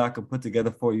email I can put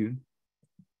together for you.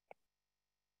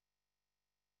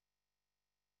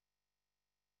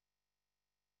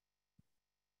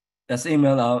 That's the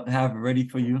email I'll have ready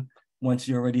for you. Once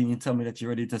you're ready and you tell me that you're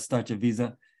ready to start your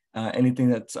visa, anything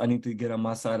that I need to get on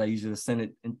my side, I usually send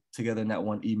it together in that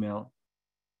one email.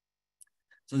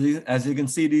 So these, as you can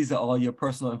see, these are all your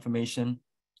personal information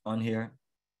on here.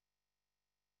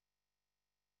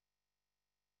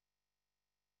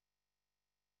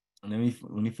 And then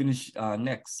when you finish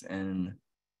next, and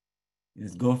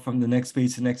just go from the next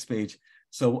page to next page.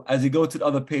 So as you go to the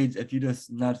other page, if you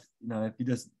just not,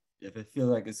 if it feels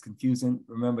like it's confusing,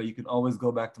 remember, you can always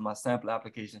go back to my sample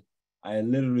application. I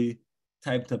literally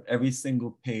typed up every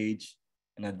single page,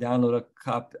 and I download a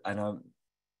copy, and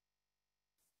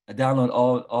I download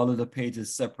all of the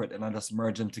pages separate, and I just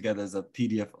merge them together as a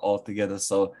PDF all together.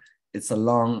 So it's a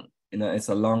long, it's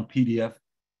a long PDF,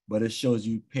 but it shows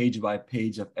you page by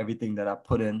page of everything that I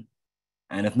put in.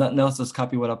 And if nothing else, just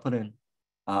copy what I put in.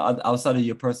 Outside of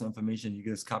your personal information, you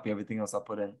can just copy everything else I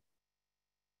put in.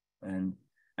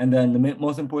 And then the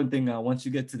most important thing, once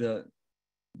you get to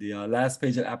the last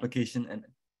page of the application, and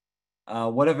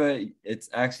whatever it's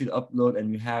actually upload,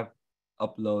 and you have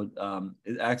upload,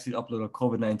 it actually upload a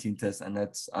COVID-19 test, and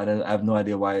that's, I have no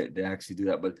idea why they actually do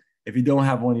that. But if you don't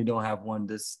have one, you don't have one.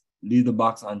 Just leave the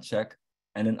box unchecked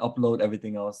and then upload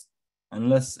everything else.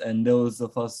 Unless, and those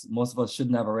of us, most of us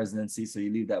shouldn't have a residency, so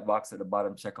you leave that box at the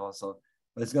bottom, check also.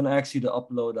 But it's gonna ask you to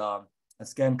upload a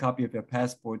scanned copy of your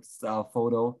passport style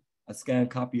photo, a scanned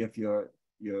copy of your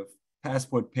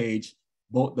passport page,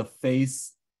 both the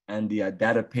face and the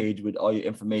data page with all your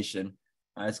information.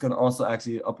 It's gonna also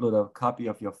actually upload a copy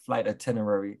of your flight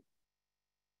itinerary.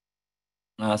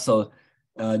 So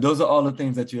those are all the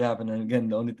things that you have. And then again,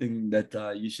 the only thing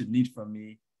that you should need from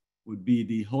me would be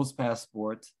the host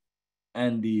passport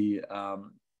and the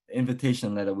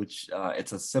invitation letter, which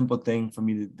it's a simple thing for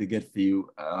me to get for you.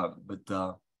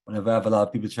 But whenever I have a lot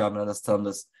of people traveling, I just tell them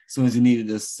this, as soon as you need it,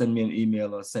 just send me an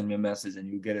email or send me a message,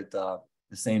 and you get it the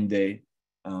same day,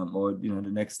 or the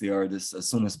next day, or just as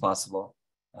soon as possible,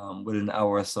 within an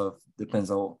hour or so. Depends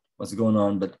on what's going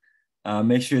on. But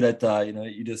make sure that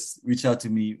you just reach out to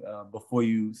me before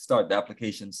you start the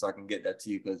application, so I can get that to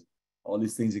you, because all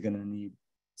these things you're gonna need.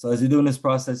 So as you're doing this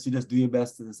process, you just do your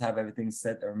best to just have everything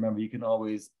set. And remember, you can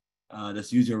always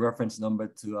just use your reference number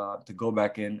to go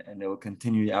back in, and it will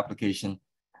continue your application.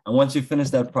 And once you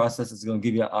finish that process, it's going to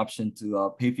give you an option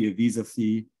to pay for your visa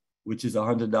fee, which is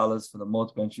 $100 for the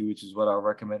multiple entry, which is what I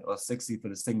recommend, or $60 for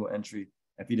the single entry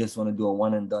if you just want to do a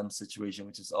one and done situation,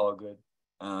 which is all good.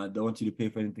 Don't want you to pay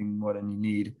for anything more than you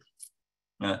need.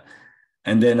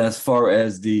 And then as far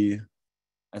as the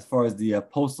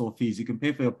postal fees, you can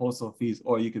pay for your postal fees,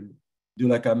 or you could do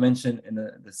like I mentioned in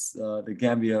the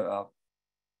Gambia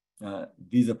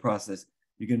visa process.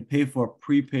 You can pay for a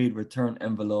prepaid return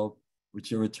envelope with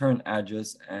your return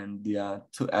address and the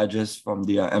address from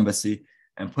the embassy,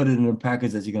 and put it in a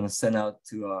package that you're going to send out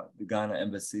to the Ghana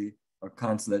embassy or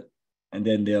consulate, and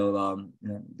then they'll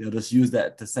just use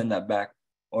that to send that back.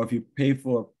 Or if you pay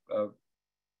for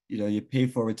you pay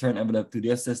for a return envelope through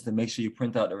their system, make sure you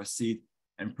print out the receipt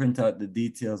and print out the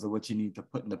details of what you need to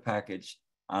put in the package.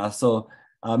 So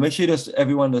make sure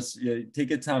everyone take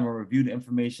your time and review the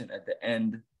information at the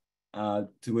end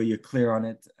to where you're clear on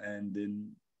it. And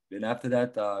then after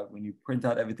that, when you print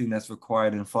out everything that's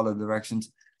required and follow the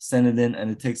directions, send it in, and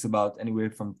it takes about anywhere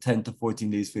from 10 to 14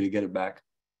 days for you to get it back.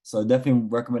 So I definitely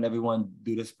recommend everyone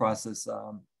do this process.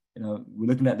 We're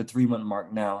looking at the 3-month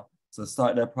mark now. So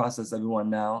start that process, everyone,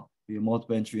 now for your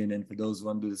multiple entry. And then for those who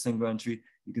want to do the single entry,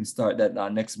 you can start that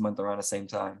next month around the same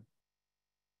time.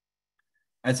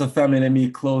 And so family, let me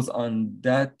close on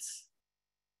that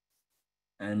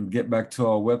and get back to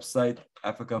our website,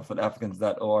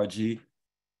 africafortheafricans.org.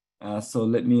 So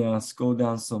let me scroll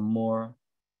down some more.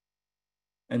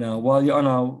 And while you're on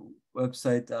our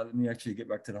website, let me actually get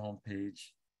back to the home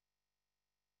page.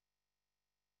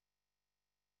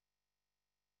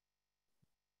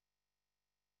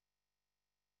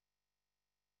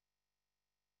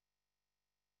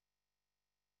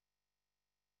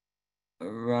 All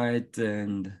right,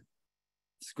 and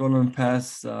scrolling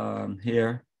past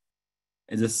here,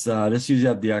 it just usually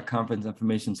have the conference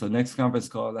information. So next conference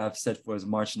call I have set for is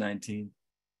March 19th,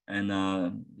 and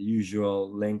the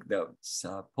usual link that's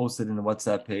posted in the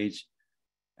WhatsApp page.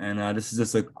 And this is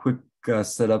just a quick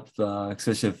setup,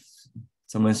 especially if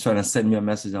someone's trying to send me a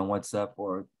message on WhatsApp,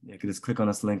 or you can just click on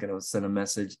this link and it will send a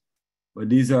message. But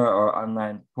these are our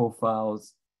online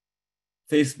profiles: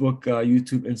 Facebook,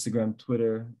 YouTube, Instagram,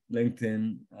 Twitter,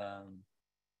 LinkedIn,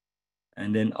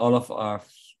 and then all of our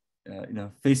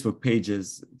Facebook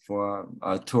pages for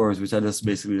our tours, which I just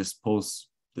basically just post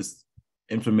this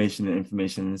information.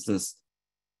 It's just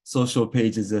social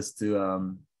pages just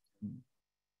to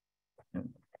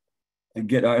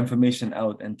get our information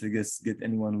out, and to get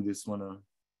anyone who just want to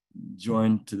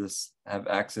join to just have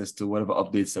access to whatever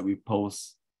updates that we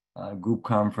post, group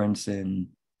conference and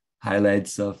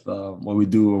highlights of what we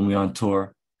do when we're on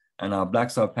tour. And our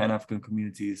Black Star Pan-African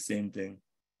community is the same thing.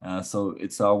 So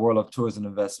it's our world of tourism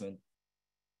investment.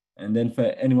 And then for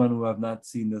anyone who have not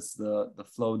seen this, the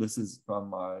flow, this is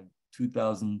from our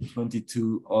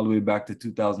 2022 all the way back to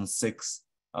 2006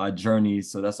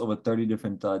 journeys. So that's over 30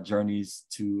 different journeys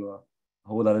to a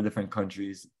whole lot of different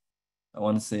countries. I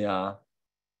want to say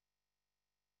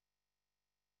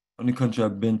only country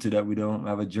I've been to that we don't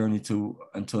have a journey to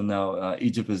until now,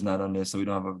 Egypt is not on there, so we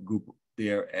don't have a group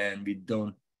there, and we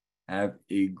don't have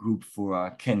a group for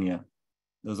Kenya.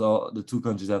 Those are the 2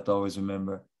 countries I have to always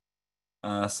remember.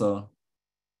 So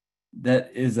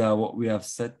that is what we have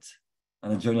set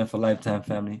on a journey of a lifetime,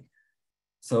 family.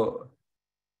 So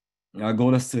our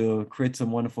goal is to create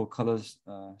some wonderful colors,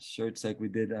 shirts like we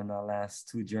did on our last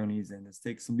 2 journeys, and just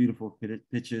take some beautiful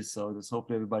pictures. So just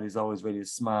hopefully everybody's always ready to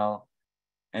smile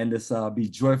and just be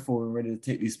joyful and ready to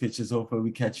take these pictures. Hopefully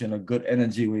we catch you in a good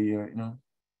energy where you're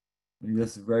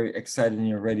just very excited and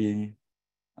you're ready.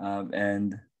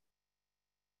 And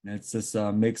let's just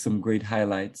make some great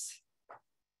highlights.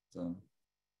 So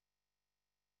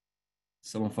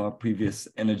some of our previous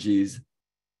energies.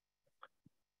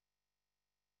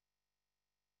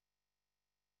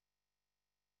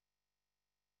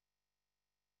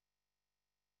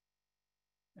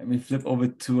 Let me flip over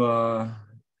to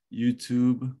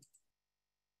YouTube.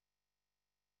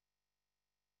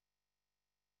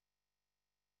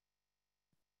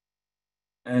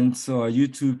 And so our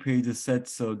YouTube page is set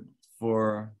so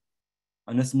for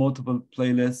on this multiple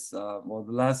playlists. Well,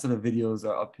 the last set of videos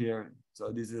are up here.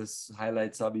 So these are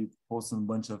highlights. I'll be posting a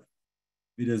bunch of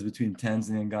videos between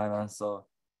Tanzania and Ghana. So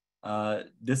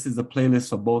this is a playlist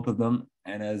for both of them.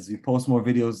 And as we post more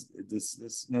videos,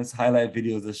 this highlight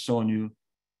videos are showing you,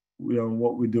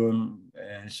 what we're doing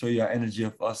and show you our energy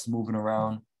of us moving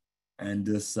around and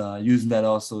just using that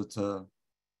also to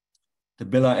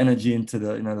build our energy into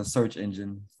the search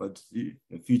engine for the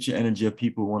future energy of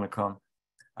people who want to come.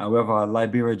 However, our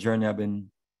Liberia journey, I've been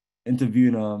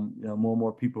interviewing more and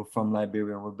more people from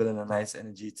Liberia, and we're building a nice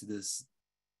energy to this,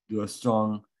 do a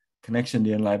strong connection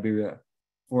there in Liberia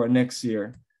for next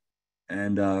year.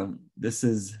 And this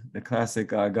is the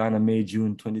classic Ghana May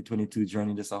June 2022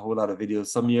 journey. Just a whole lot of videos.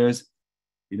 Some years,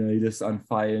 you're just on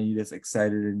fire and you're just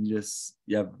excited and you just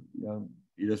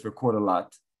record a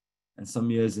lot. And some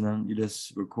years, you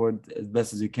just record as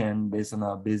best as you can based on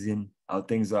how busy and how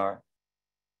things are.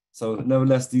 So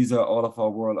nevertheless, these are all of our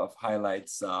world of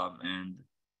highlights. And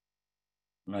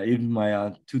even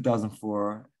my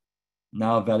 2004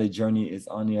 Nile Valley journey is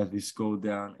on here as we scroll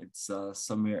down. It's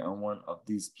somewhere on one of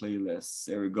these playlists.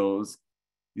 There it goes.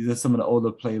 These are some of the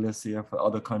older playlists here for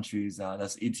other countries.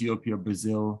 That's Ethiopia,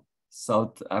 Brazil,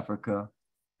 South Africa,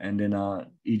 and then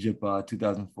Egypt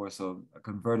 2004. So I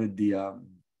converted the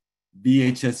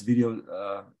VHS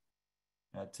video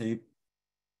tape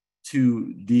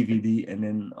to DVD and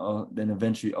then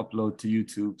eventually upload to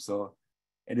YouTube. So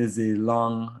it is a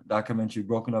long documentary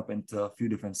broken up into a few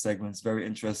different segments. Very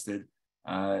interested.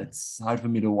 It's hard for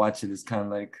me to watch it. It's kind of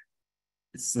like,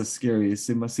 it's so scary. It's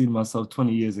seeing myself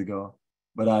 20 years ago.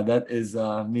 But that is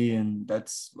me, and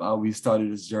that's how we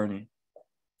started this journey,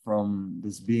 from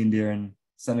just being there in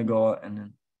Senegal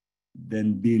and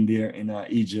then being there in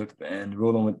Egypt and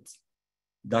rolling with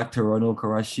Dr. Ronald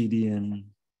Karashidi. And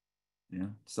yeah,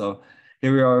 so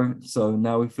here we are. So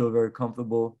now we feel very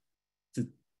comfortable to,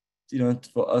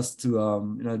 for us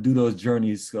to, do those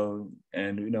journeys. So,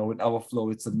 and, with our flow,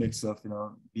 it's a mix of,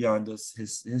 beyond just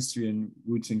his history and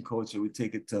roots and culture, we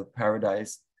take it to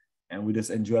paradise and we just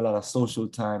enjoy a lot of social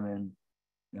time. And,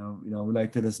 we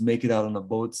like to just make it out on the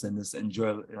boats and just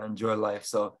enjoy life.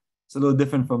 So it's a little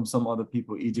different from some other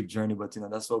people, Egypt journey, but,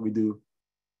 that's what we do.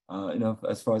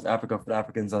 As far as Africa for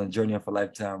Africans on a journey of a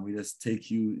lifetime, we just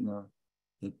take you,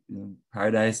 to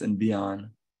paradise and beyond.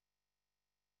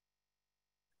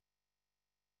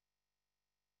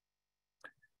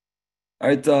 All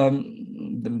right,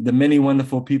 the many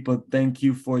wonderful people, thank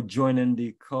you for joining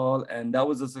the call. And that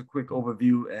was just a quick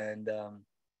overview. And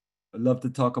I'd love to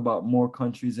talk about more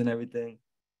countries and everything.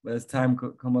 But as time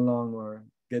come along or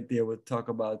get there, we'll talk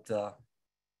about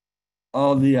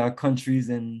all the countries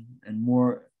and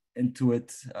more into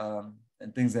it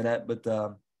and things like that. But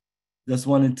just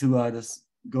wanted to just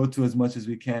go to as much as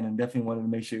we can, and definitely wanted to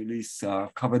make sure at least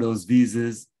cover those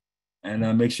visas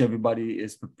and make sure everybody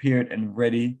is prepared and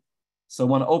ready. So I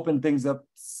want to open things up,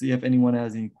 see if anyone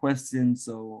has any questions.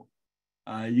 So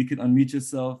you can unmute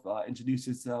yourself, introduce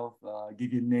yourself,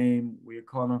 give your name, where you're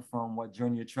calling from, what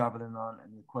journey you're traveling on,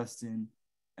 and your question.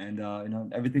 And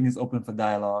everything is open for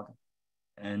dialogue.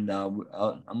 And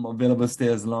I'm available to stay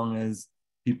as long as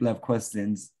people have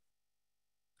questions.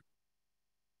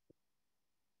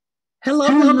 Hello,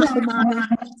 Bomani.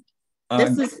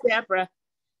 This is Deborah.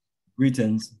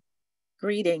 Greetings.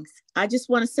 Greetings. I just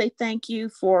want to say thank you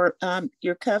for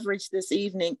your coverage this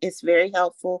evening. It's very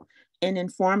helpful and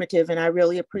informative, and I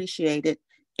really appreciate it.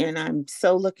 And I'm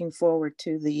so looking forward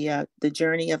to the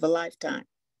journey of a lifetime.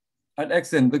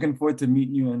 Excellent. Looking forward to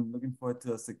meeting you and looking forward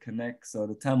to us to connect. So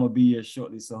the time will be here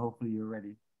shortly. So hopefully you're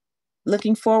ready.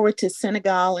 Looking forward to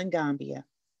Senegal and Gambia.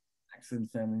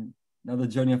 Excellent, family. Another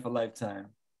journey of a lifetime.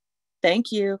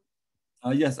 Thank you.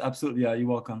 Yes, absolutely. You're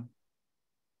welcome.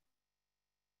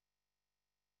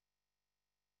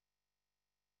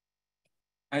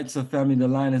 All right, so family, the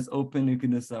line is open. You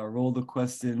can just roll the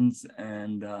questions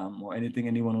and or anything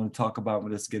anyone want to talk about.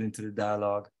 We'll just get into the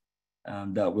dialogue.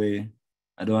 That way,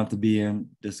 I don't have to be in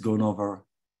just going over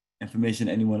information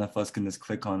any one of us can just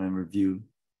click on and review.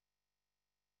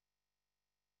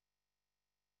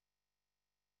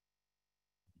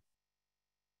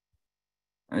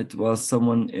 All right, while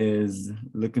someone is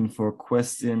looking for a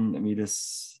question, let me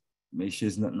just make sure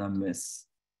it's nothing I miss.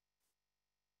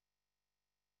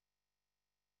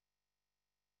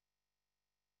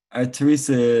 All right,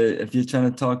 Teresa, if you're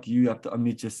trying to talk, you have to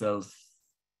unmute yourself.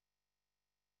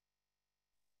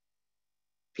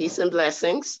 Peace and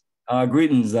blessings.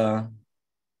 Greetings.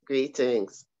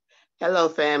 Greetings. Hello,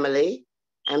 family.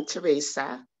 I'm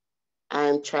Teresa.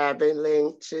 I'm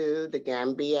traveling to the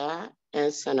Gambia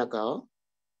and Senegal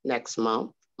next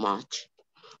month, March.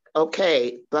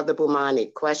 Okay, Brother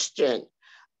Bomani, question.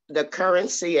 The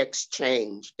currency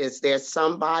exchange, is there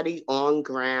somebody on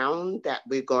ground that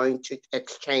we're going to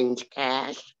exchange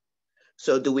cash?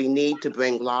 So do we need to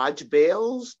bring large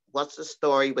bills? What's the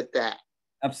story with that?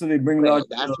 Absolutely, bring large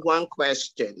bills. That's one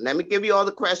question. Let me give you all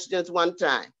the questions one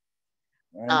time.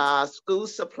 Right. School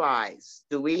supplies.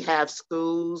 Do we have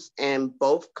schools in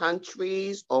both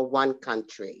countries or one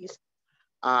country?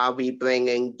 Are we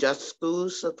bringing just school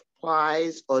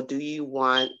supplies, or do you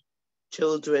want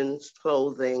children's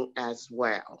clothing as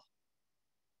well?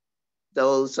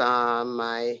 Those are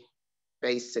my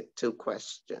basic two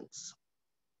questions.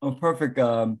 Oh, perfect.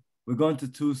 We're going to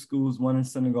two schools, one in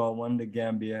Senegal, one in the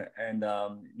Gambia, and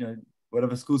you know,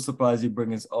 whatever school supplies you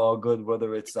bring is all good,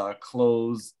 whether it's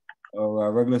clothes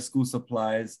or regular school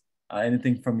supplies,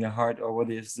 anything from your heart, or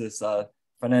whether it's this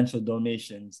financial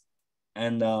donations.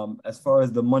 And as far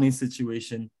as the money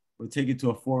situation, we'll take it to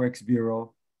a Forex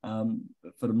bureau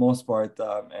for the most part.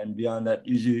 And beyond that,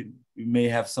 usually we may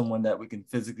have someone that we can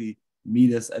physically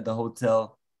meet us at the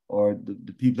hotel, or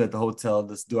the people at the hotel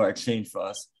just do our exchange for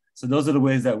us. So those are the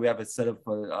ways that we have it set up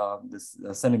for this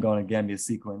Senegal and Gambia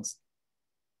sequence.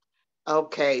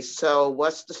 Okay, so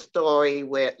what's the story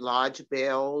with large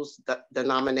bills, the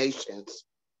denominations?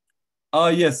 Oh,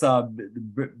 yes,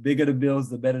 the bigger the bills,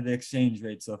 the better the exchange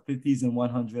rate. So 50s and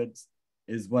 100s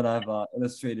is what I've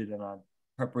illustrated in our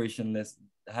preparation list.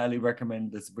 I highly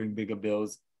recommend this bring bigger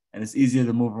bills, and it's easier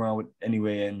to move around with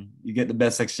anyway, and you get the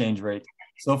best exchange rate.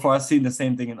 So far, I've seen the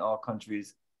same thing in all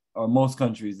countries, or most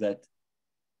countries,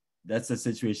 that's the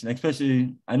situation.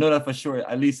 Especially, I know that for sure,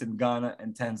 at least in Ghana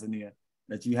and Tanzania,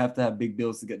 that you have to have big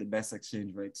bills to get the best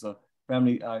exchange rate. So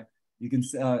family, you can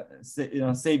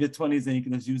save your 20s and you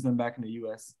can just use them back in the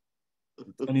US.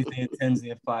 The 20s and your 10s and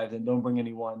your 5s, and don't bring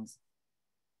any ones.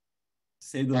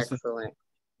 Save those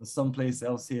for someplace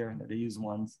else here that they use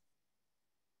ones.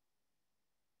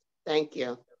 Thank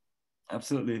you.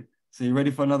 Absolutely. So you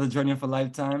ready for another journey of a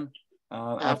lifetime?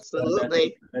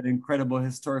 Absolutely. That incredible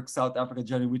historic South Africa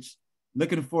journey, which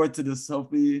looking forward to this.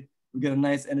 Hopefully we get a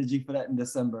nice energy for that in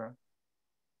December.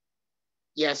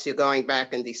 Yes, you're going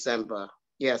back in December.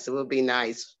 Yes, it will be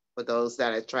nice for those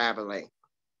that are traveling.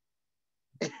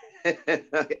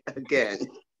 Again.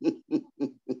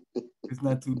 It's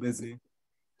not too busy.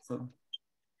 So.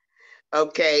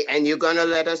 Okay, and you're gonna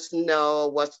let us know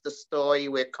what's the story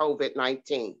with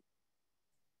COVID-19?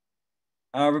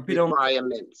 Repeat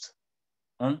requirements.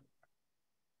 Huh?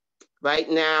 Right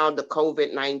now, the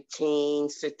COVID-19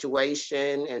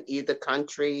 situation in either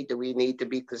country, do we need to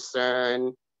be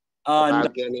concerned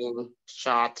about getting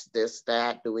shots, this,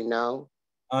 that? Do we know?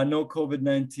 No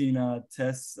COVID-19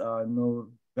 tests, no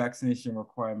vaccination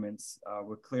requirements.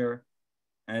 We're clear.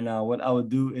 And what I would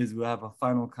do is we'll have a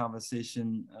final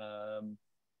conversation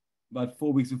about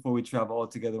 4 weeks before we travel all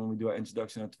together when we do our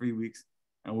introduction, of 3 weeks.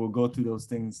 And we'll go through those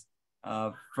things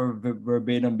for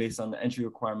verbatim based on the entry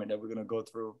requirement that we're going to go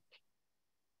through.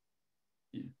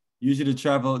 Usually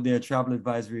their travel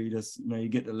advisory, you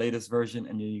get the latest version,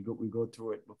 and then we go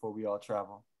through it before we all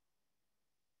travel.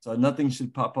 So nothing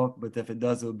should pop up, but if it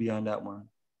does, it'll be on that one.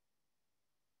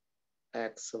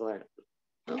 Excellent.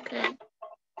 Okay.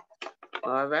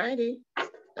 All righty.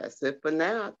 That's it for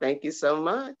now. Thank you so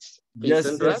much. Peace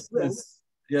and blessings.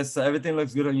 Yes. So everything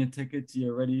looks good on your ticket.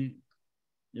 You're ready.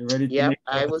 You're ready. Yep.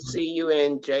 I will see you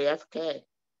in JFK.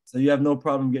 So you have no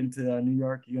problem getting to New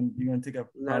York. You're gonna take a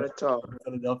not at all.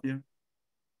 Philadelphia.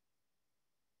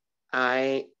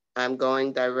 I'm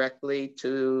going directly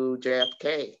to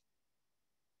JFK.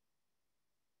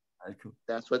 All right, cool.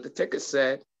 That's what the ticket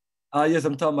said. Yes,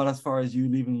 I'm talking about as far as you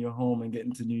leaving your home and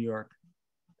getting to New York.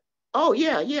 Oh,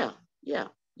 yeah.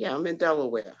 I'm in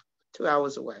Delaware, 2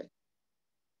 hours away.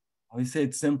 Oh, you say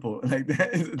it's simple like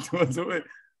that. 2 hours away.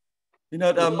 You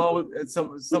know,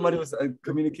 somebody was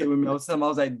communicating with me. I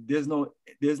was like, there's no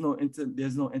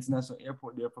international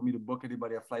airport there for me to book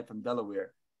anybody a flight from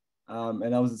Delaware.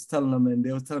 And I was just telling them, and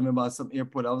they was telling me about some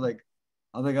airport. I was like,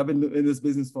 I've been in this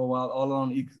business for a while, all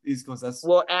along East Coast.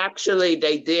 Well, actually,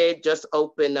 they did just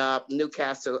open up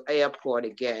Newcastle Airport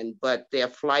again, but their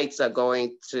flights are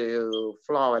going to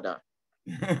Florida.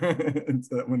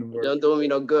 So don't do me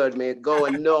no good, man.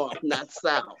 Going north, not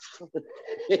south.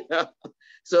 You know?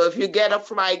 So if you get a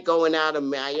flight going out of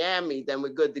Miami, then we're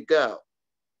good to go.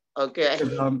 Okay.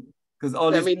 Because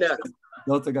all these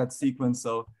Delta got sequenced.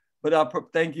 So, but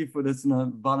thank you for this,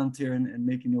 volunteering and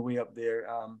making your way up there.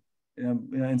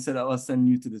 Instead of us sending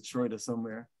you to Detroit or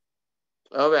somewhere.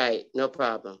 All right, no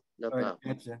problem. No problem.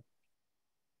 Gotcha.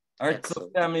 All right,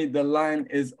 excellent. So family, the line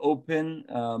is open.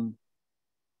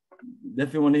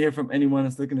 Definitely want to hear from anyone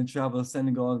that's looking to travel to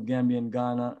Senegal, Gambia, and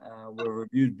Ghana. We've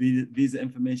reviewed visa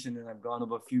information, and I've gone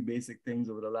over a few basic things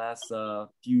over the last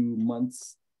few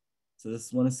months. So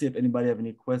just want to see if anybody have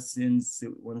any questions.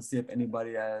 Want to see if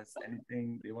anybody has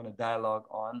anything they want to dialogue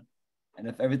on. And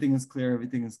if everything is clear,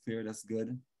 that's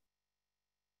good.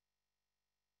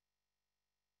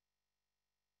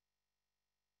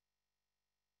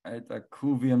 All right,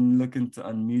 Akuvi, I'm looking to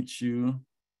unmute you.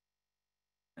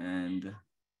 And let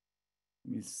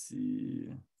me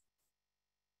see.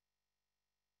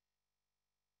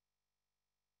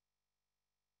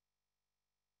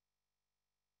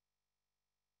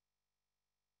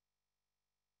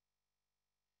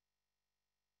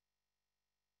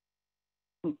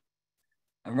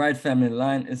 All right, family,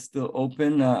 line is still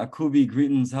open. Akubi,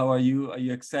 greetings. How are you? Are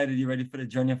you excited? You ready for the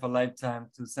journey of a lifetime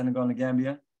to Senegal and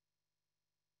Gambia?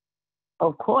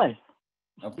 Of course.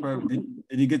 Did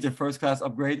you get your first class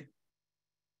upgrade?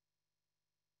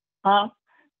 Huh?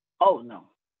 Oh, no.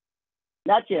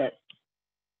 Not yet.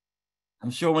 I'm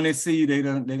sure when they see you, they're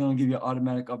gonna give you an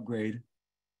automatic upgrade.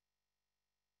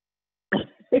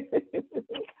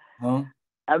 Huh?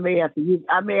 I may have to use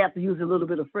a little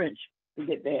bit of French to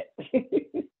get that.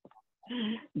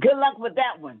 Good luck with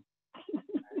that one.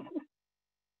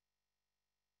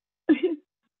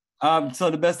 So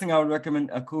the best thing I would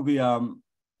recommend, Akubi,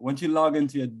 once you log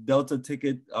into your Delta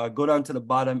ticket, go down to the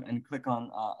bottom and click on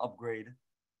upgrade.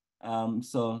 I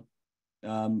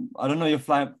don't know your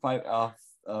Sky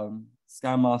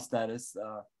Miles status,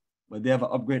 but they have an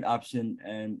upgrade option,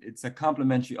 and it's a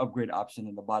complimentary upgrade option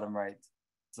in the bottom right.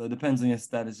 So it depends on your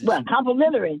status. Well,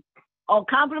 complimentary. Oh,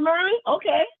 complimentary?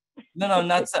 Okay. No, they're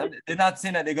not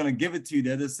saying that they're going to give it to you.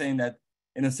 They're just saying that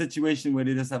in a situation where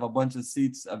they just have a bunch of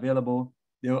seats available,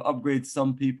 they'll upgrade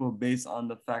some people based on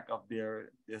the fact of their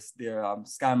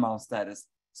Sky Miles status.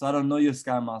 So I don't know your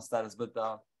Sky Miles status, but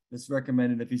it's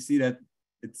recommended if you see that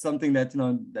it's something that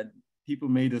that people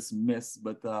may just miss.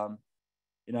 But I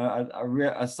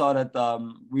saw that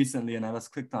recently, and I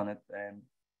just clicked on it, and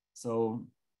so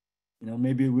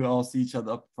maybe we all see each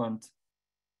other up front.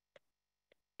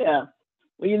 Yeah.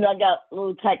 Well, I got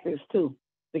little tactics too.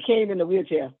 They came in the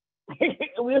wheelchair.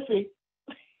 We'll see.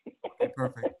 Okay,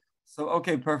 perfect. So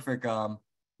okay, perfect.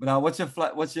 But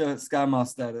what's your Sky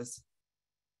Miles status?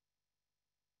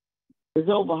 It's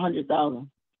over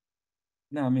 100,000.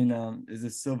 No, I mean, is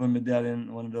it silver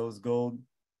medallion, one of those gold?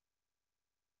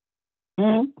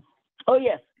 Mm-hmm. Oh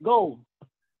yes, gold.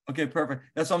 Okay, perfect.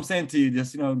 That's what I'm saying to you.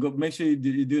 Just go make sure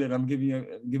you do that. I'm giving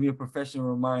you a professional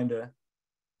reminder.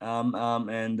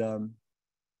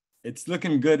 It's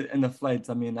looking good in the flights.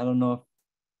 I mean, I don't know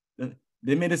if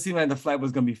they made it seem like the flight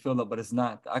was gonna be filled up, but it's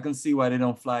not. I can see why they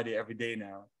don't fly there every day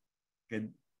now. Okay.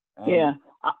 Yeah,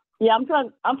 I'm trying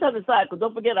to decide, because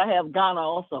don't forget I have Ghana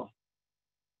also.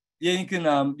 Yeah, you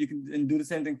can do the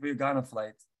same thing for your Ghana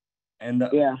flights. And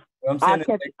yeah,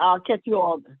 I'll catch you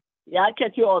all. Yeah, I'll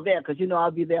catch you all there, because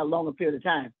I'll be there a longer period of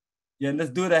time. Yeah,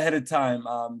 let's do it ahead of time.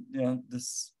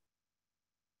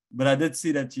 But I did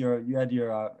see that you had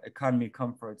your economy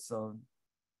comfort, so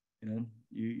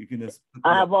you can just.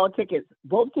 I have all tickets.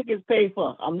 Both tickets paid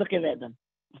for. I'm looking at them.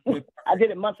 I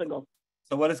did it months ago.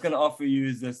 So what it's gonna offer you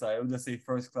is this. I would just say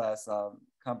first class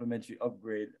complimentary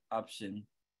upgrade option.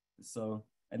 So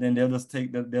and then they'll just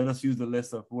use the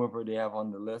list of whoever they have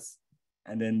on the list,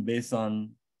 and then based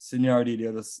on seniority,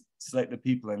 they'll just select the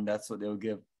people, and that's what they'll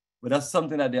give. But that's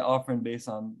something that they're offering based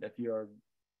on if you're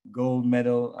gold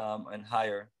medal and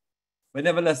higher. But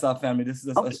nevertheless, our family, this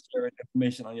is just us sharing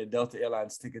information on your Delta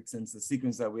Airlines ticket, since the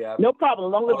sequence that we have. No problem.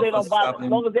 As long as they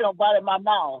don't bother my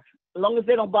miles. As long as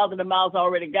they don't bother the miles I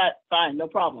already got, fine, no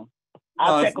problem.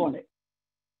 I'll check on it.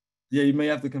 Yeah, you may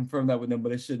have to confirm that with them,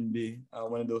 but it shouldn't be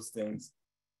one of those things.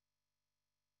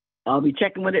 I'll be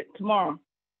checking with it tomorrow.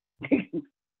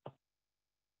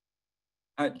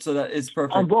 All All right, so that is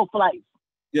perfect. On both flights.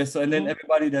 Yeah, so and then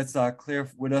everybody that's clear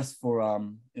with us for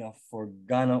for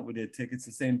Ghana with their tickets,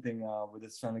 the same thing. We're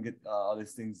just trying to get all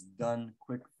these things done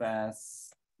quick,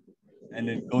 fast, and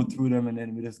then go through them, and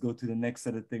then we just go to the next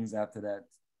set of things after that.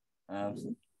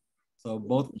 So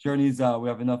both journeys, we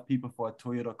have enough people for a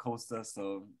Toyota Coaster.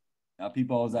 So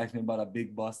people always ask me about a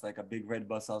big bus, like a big red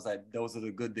bus. I was like, those are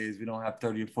the good days. We don't have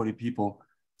 30 or 40 people.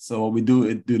 So what we do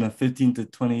is do the 15 to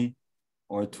 20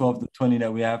 or 12 to 20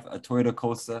 that we have a Toyota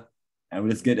Coaster, and we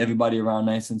just get everybody around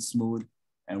nice and smooth,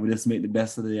 and we just make the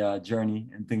best of the journey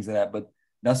and things like that. But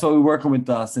that's what we're working with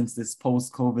since this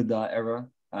post-COVID era.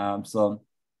 So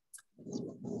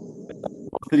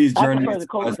for these journeys, I prefer the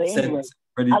coaster anyway.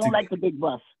 I don't like the big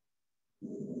bus.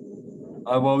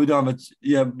 Well, we don't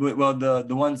have but well,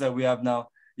 the ones that we have now.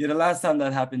 Yeah, the last time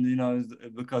that happened, is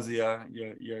because of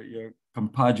your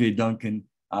compadre Duncan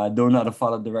don't know how to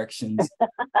follow directions.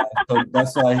 So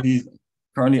that's why he's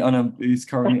currently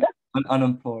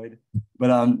unemployed. But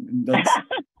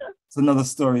that's another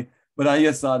story. But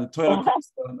yes, the Toyota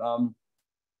Coaster,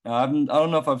 I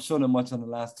don't know if I've shown it much on the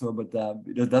last tour, but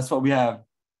that's what we have.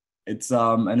 It's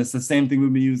and it's the same thing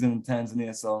we've been using in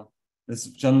Tanzania. So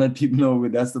just trying to let people know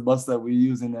that's the bus that we're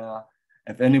using.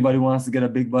 If anybody wants to get a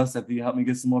big bus, if you help me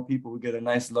get some more people, we get a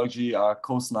nice luxury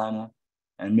coastliner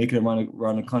and make it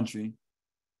around the country.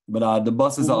 But the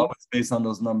buses are always based on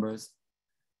those numbers.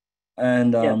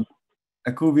 And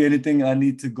Akubi, anything I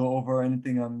need to go over?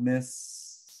 Anything I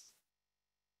miss?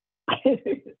 I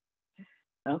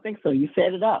don't think so. You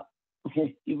set it up.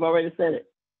 You've already said it.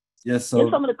 Yes. So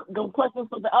some of the questions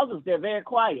from the others, they're very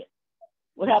quiet.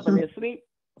 What happened? They're asleep?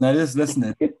 No, just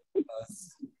listening.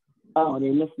 Oh,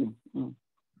 they're listening.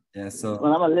 Yeah. So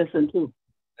well, I'm gonna listen too.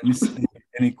 Let me see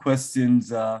any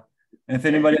questions. And if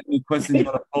anybody has any questions, you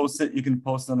want to post it, you can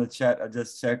post on the chat. I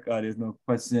just check. There's no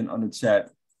question on the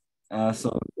chat.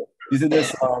 So these are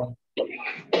just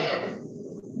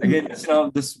again, just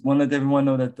want to let everyone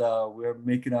know that we're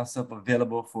making ourselves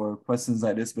available for questions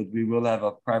like this, but we will have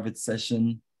a private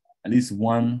session, at least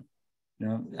one,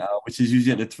 which is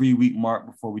usually at the 3-week mark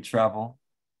before we travel.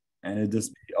 And it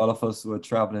just be all of us who are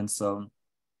traveling. So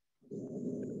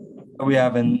we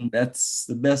have, and that's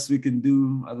the best we can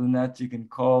do. Other than that, you can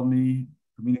call me,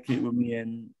 communicate with me,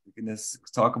 and we can just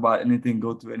talk about anything,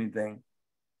 go through anything.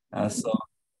 So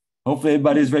hopefully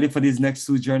everybody's ready for these next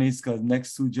 2 journeys, because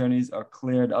next 2 journeys are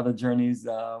cleared. Other journeys,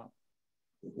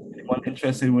 anyone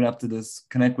interested would have to just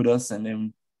connect with us, and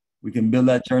then we can build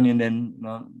that journey. And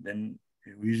then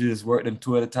we usually just work them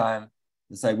 2 at a time.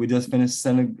 It's like we just finished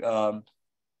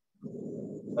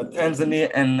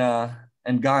Tanzania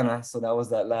and Ghana, so that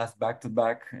was that last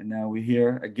back-to-back, and now we're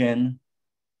here again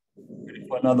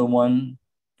for another one.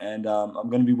 And I'm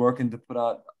going to be working to put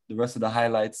out the rest of the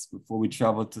highlights before we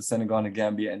travel to Senegal and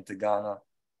Gambia and to Ghana,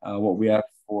 what we have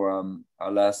for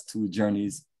our last 2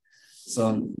 journeys.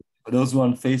 So for those who are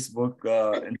on Facebook,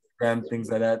 Instagram,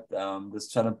 things like that,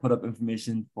 just trying to put up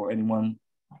information for anyone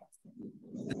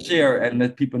to share and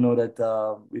let people know that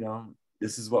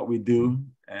this is what we do.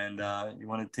 And you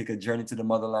want to take a journey to the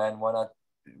motherland, why not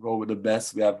roll with the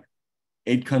best? We have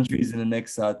 8 countries in the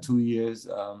next 2 years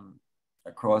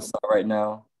across right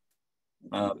now.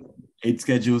 8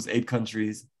 schedules, 8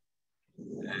 countries.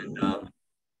 And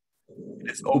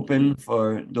it's open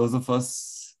for those of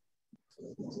us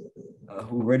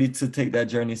who are ready to take that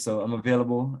journey. So I'm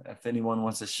available if anyone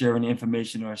wants to share any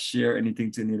information or share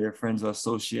anything to any of their friends or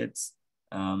associates.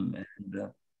 And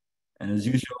as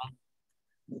usual,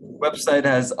 website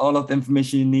has all of the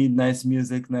information you need, nice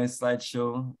music, nice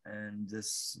slideshow, and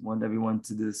just want everyone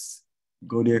to just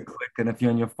go there, click, and if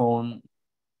you're on your phone,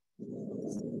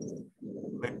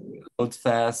 click, loads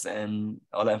fast, and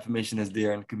all that information is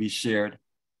there and can be shared.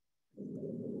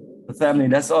 But family,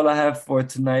 that's all I have for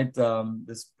tonight.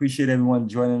 Just appreciate everyone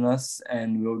joining us,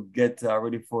 and we'll get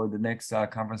ready for the next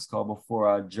conference call before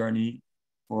our journey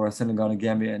for Senegal and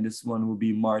Gambia, and this one will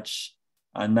be March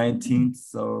 19th,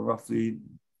 so roughly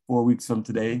 4 weeks from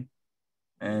today.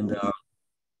 And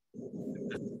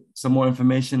some more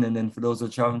information, and then for those who are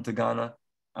traveling to Ghana,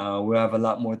 we'll have a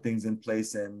lot more things in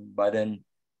place, and by then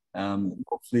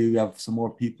hopefully we have some more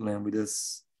people, and we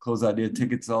just close out their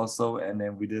tickets also, and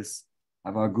then we just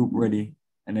have our group ready,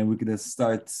 and then we can just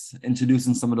start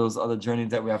introducing some of those other journeys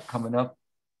that we have coming up,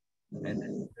 and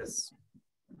then just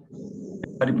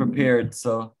everybody prepared.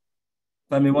 So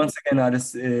family, once again,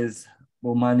 this is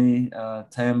Bomani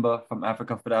Tyehimba from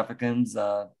Africa for the Africans.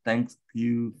 Thanks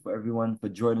you for everyone for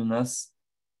joining us.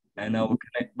 And I will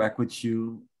connect back with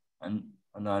you on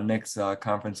our next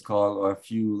conference call, or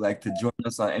if you like to join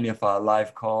us on any of our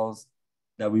live calls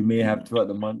that we may have throughout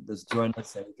the month, just join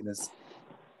us and we can just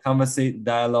conversate,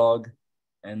 dialogue,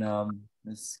 and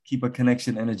let's keep a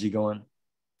connection energy going.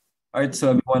 All right, so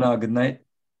everyone, good night.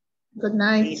 Good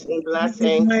night. Peace and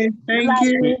blessings. Thank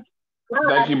you.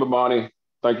 Thank you, Bomani.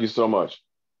 Thank you so much.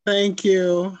 Thank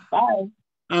you. Bye.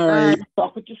 All right.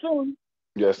 Talk with you soon.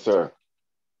 Yes, sir.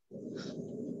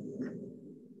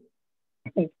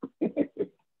 All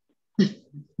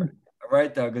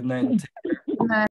right, good night. Good night.